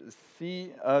B2B,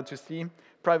 to C,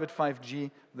 private 5G,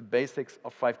 the basics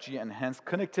of 5G enhanced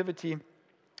connectivity,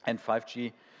 and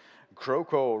 5G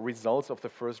Croco results of the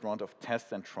first round of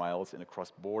tests and trials in a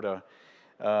cross-border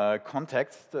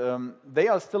context. They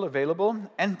are still available,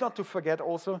 and not to forget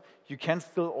also, you can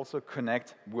still also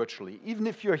connect virtually. Even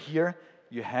if you're here,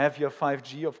 you have your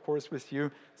 5G, of course, with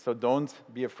you, so don't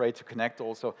be afraid to connect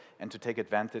also and to take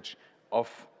advantage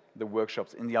of the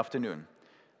workshops in the afternoon.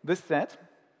 This said,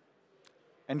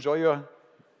 enjoy your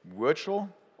virtual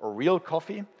or real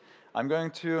coffee. I'm going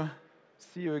to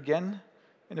see you again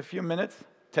in a few minutes,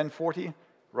 10:40,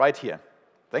 right here.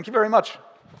 Thank you very much.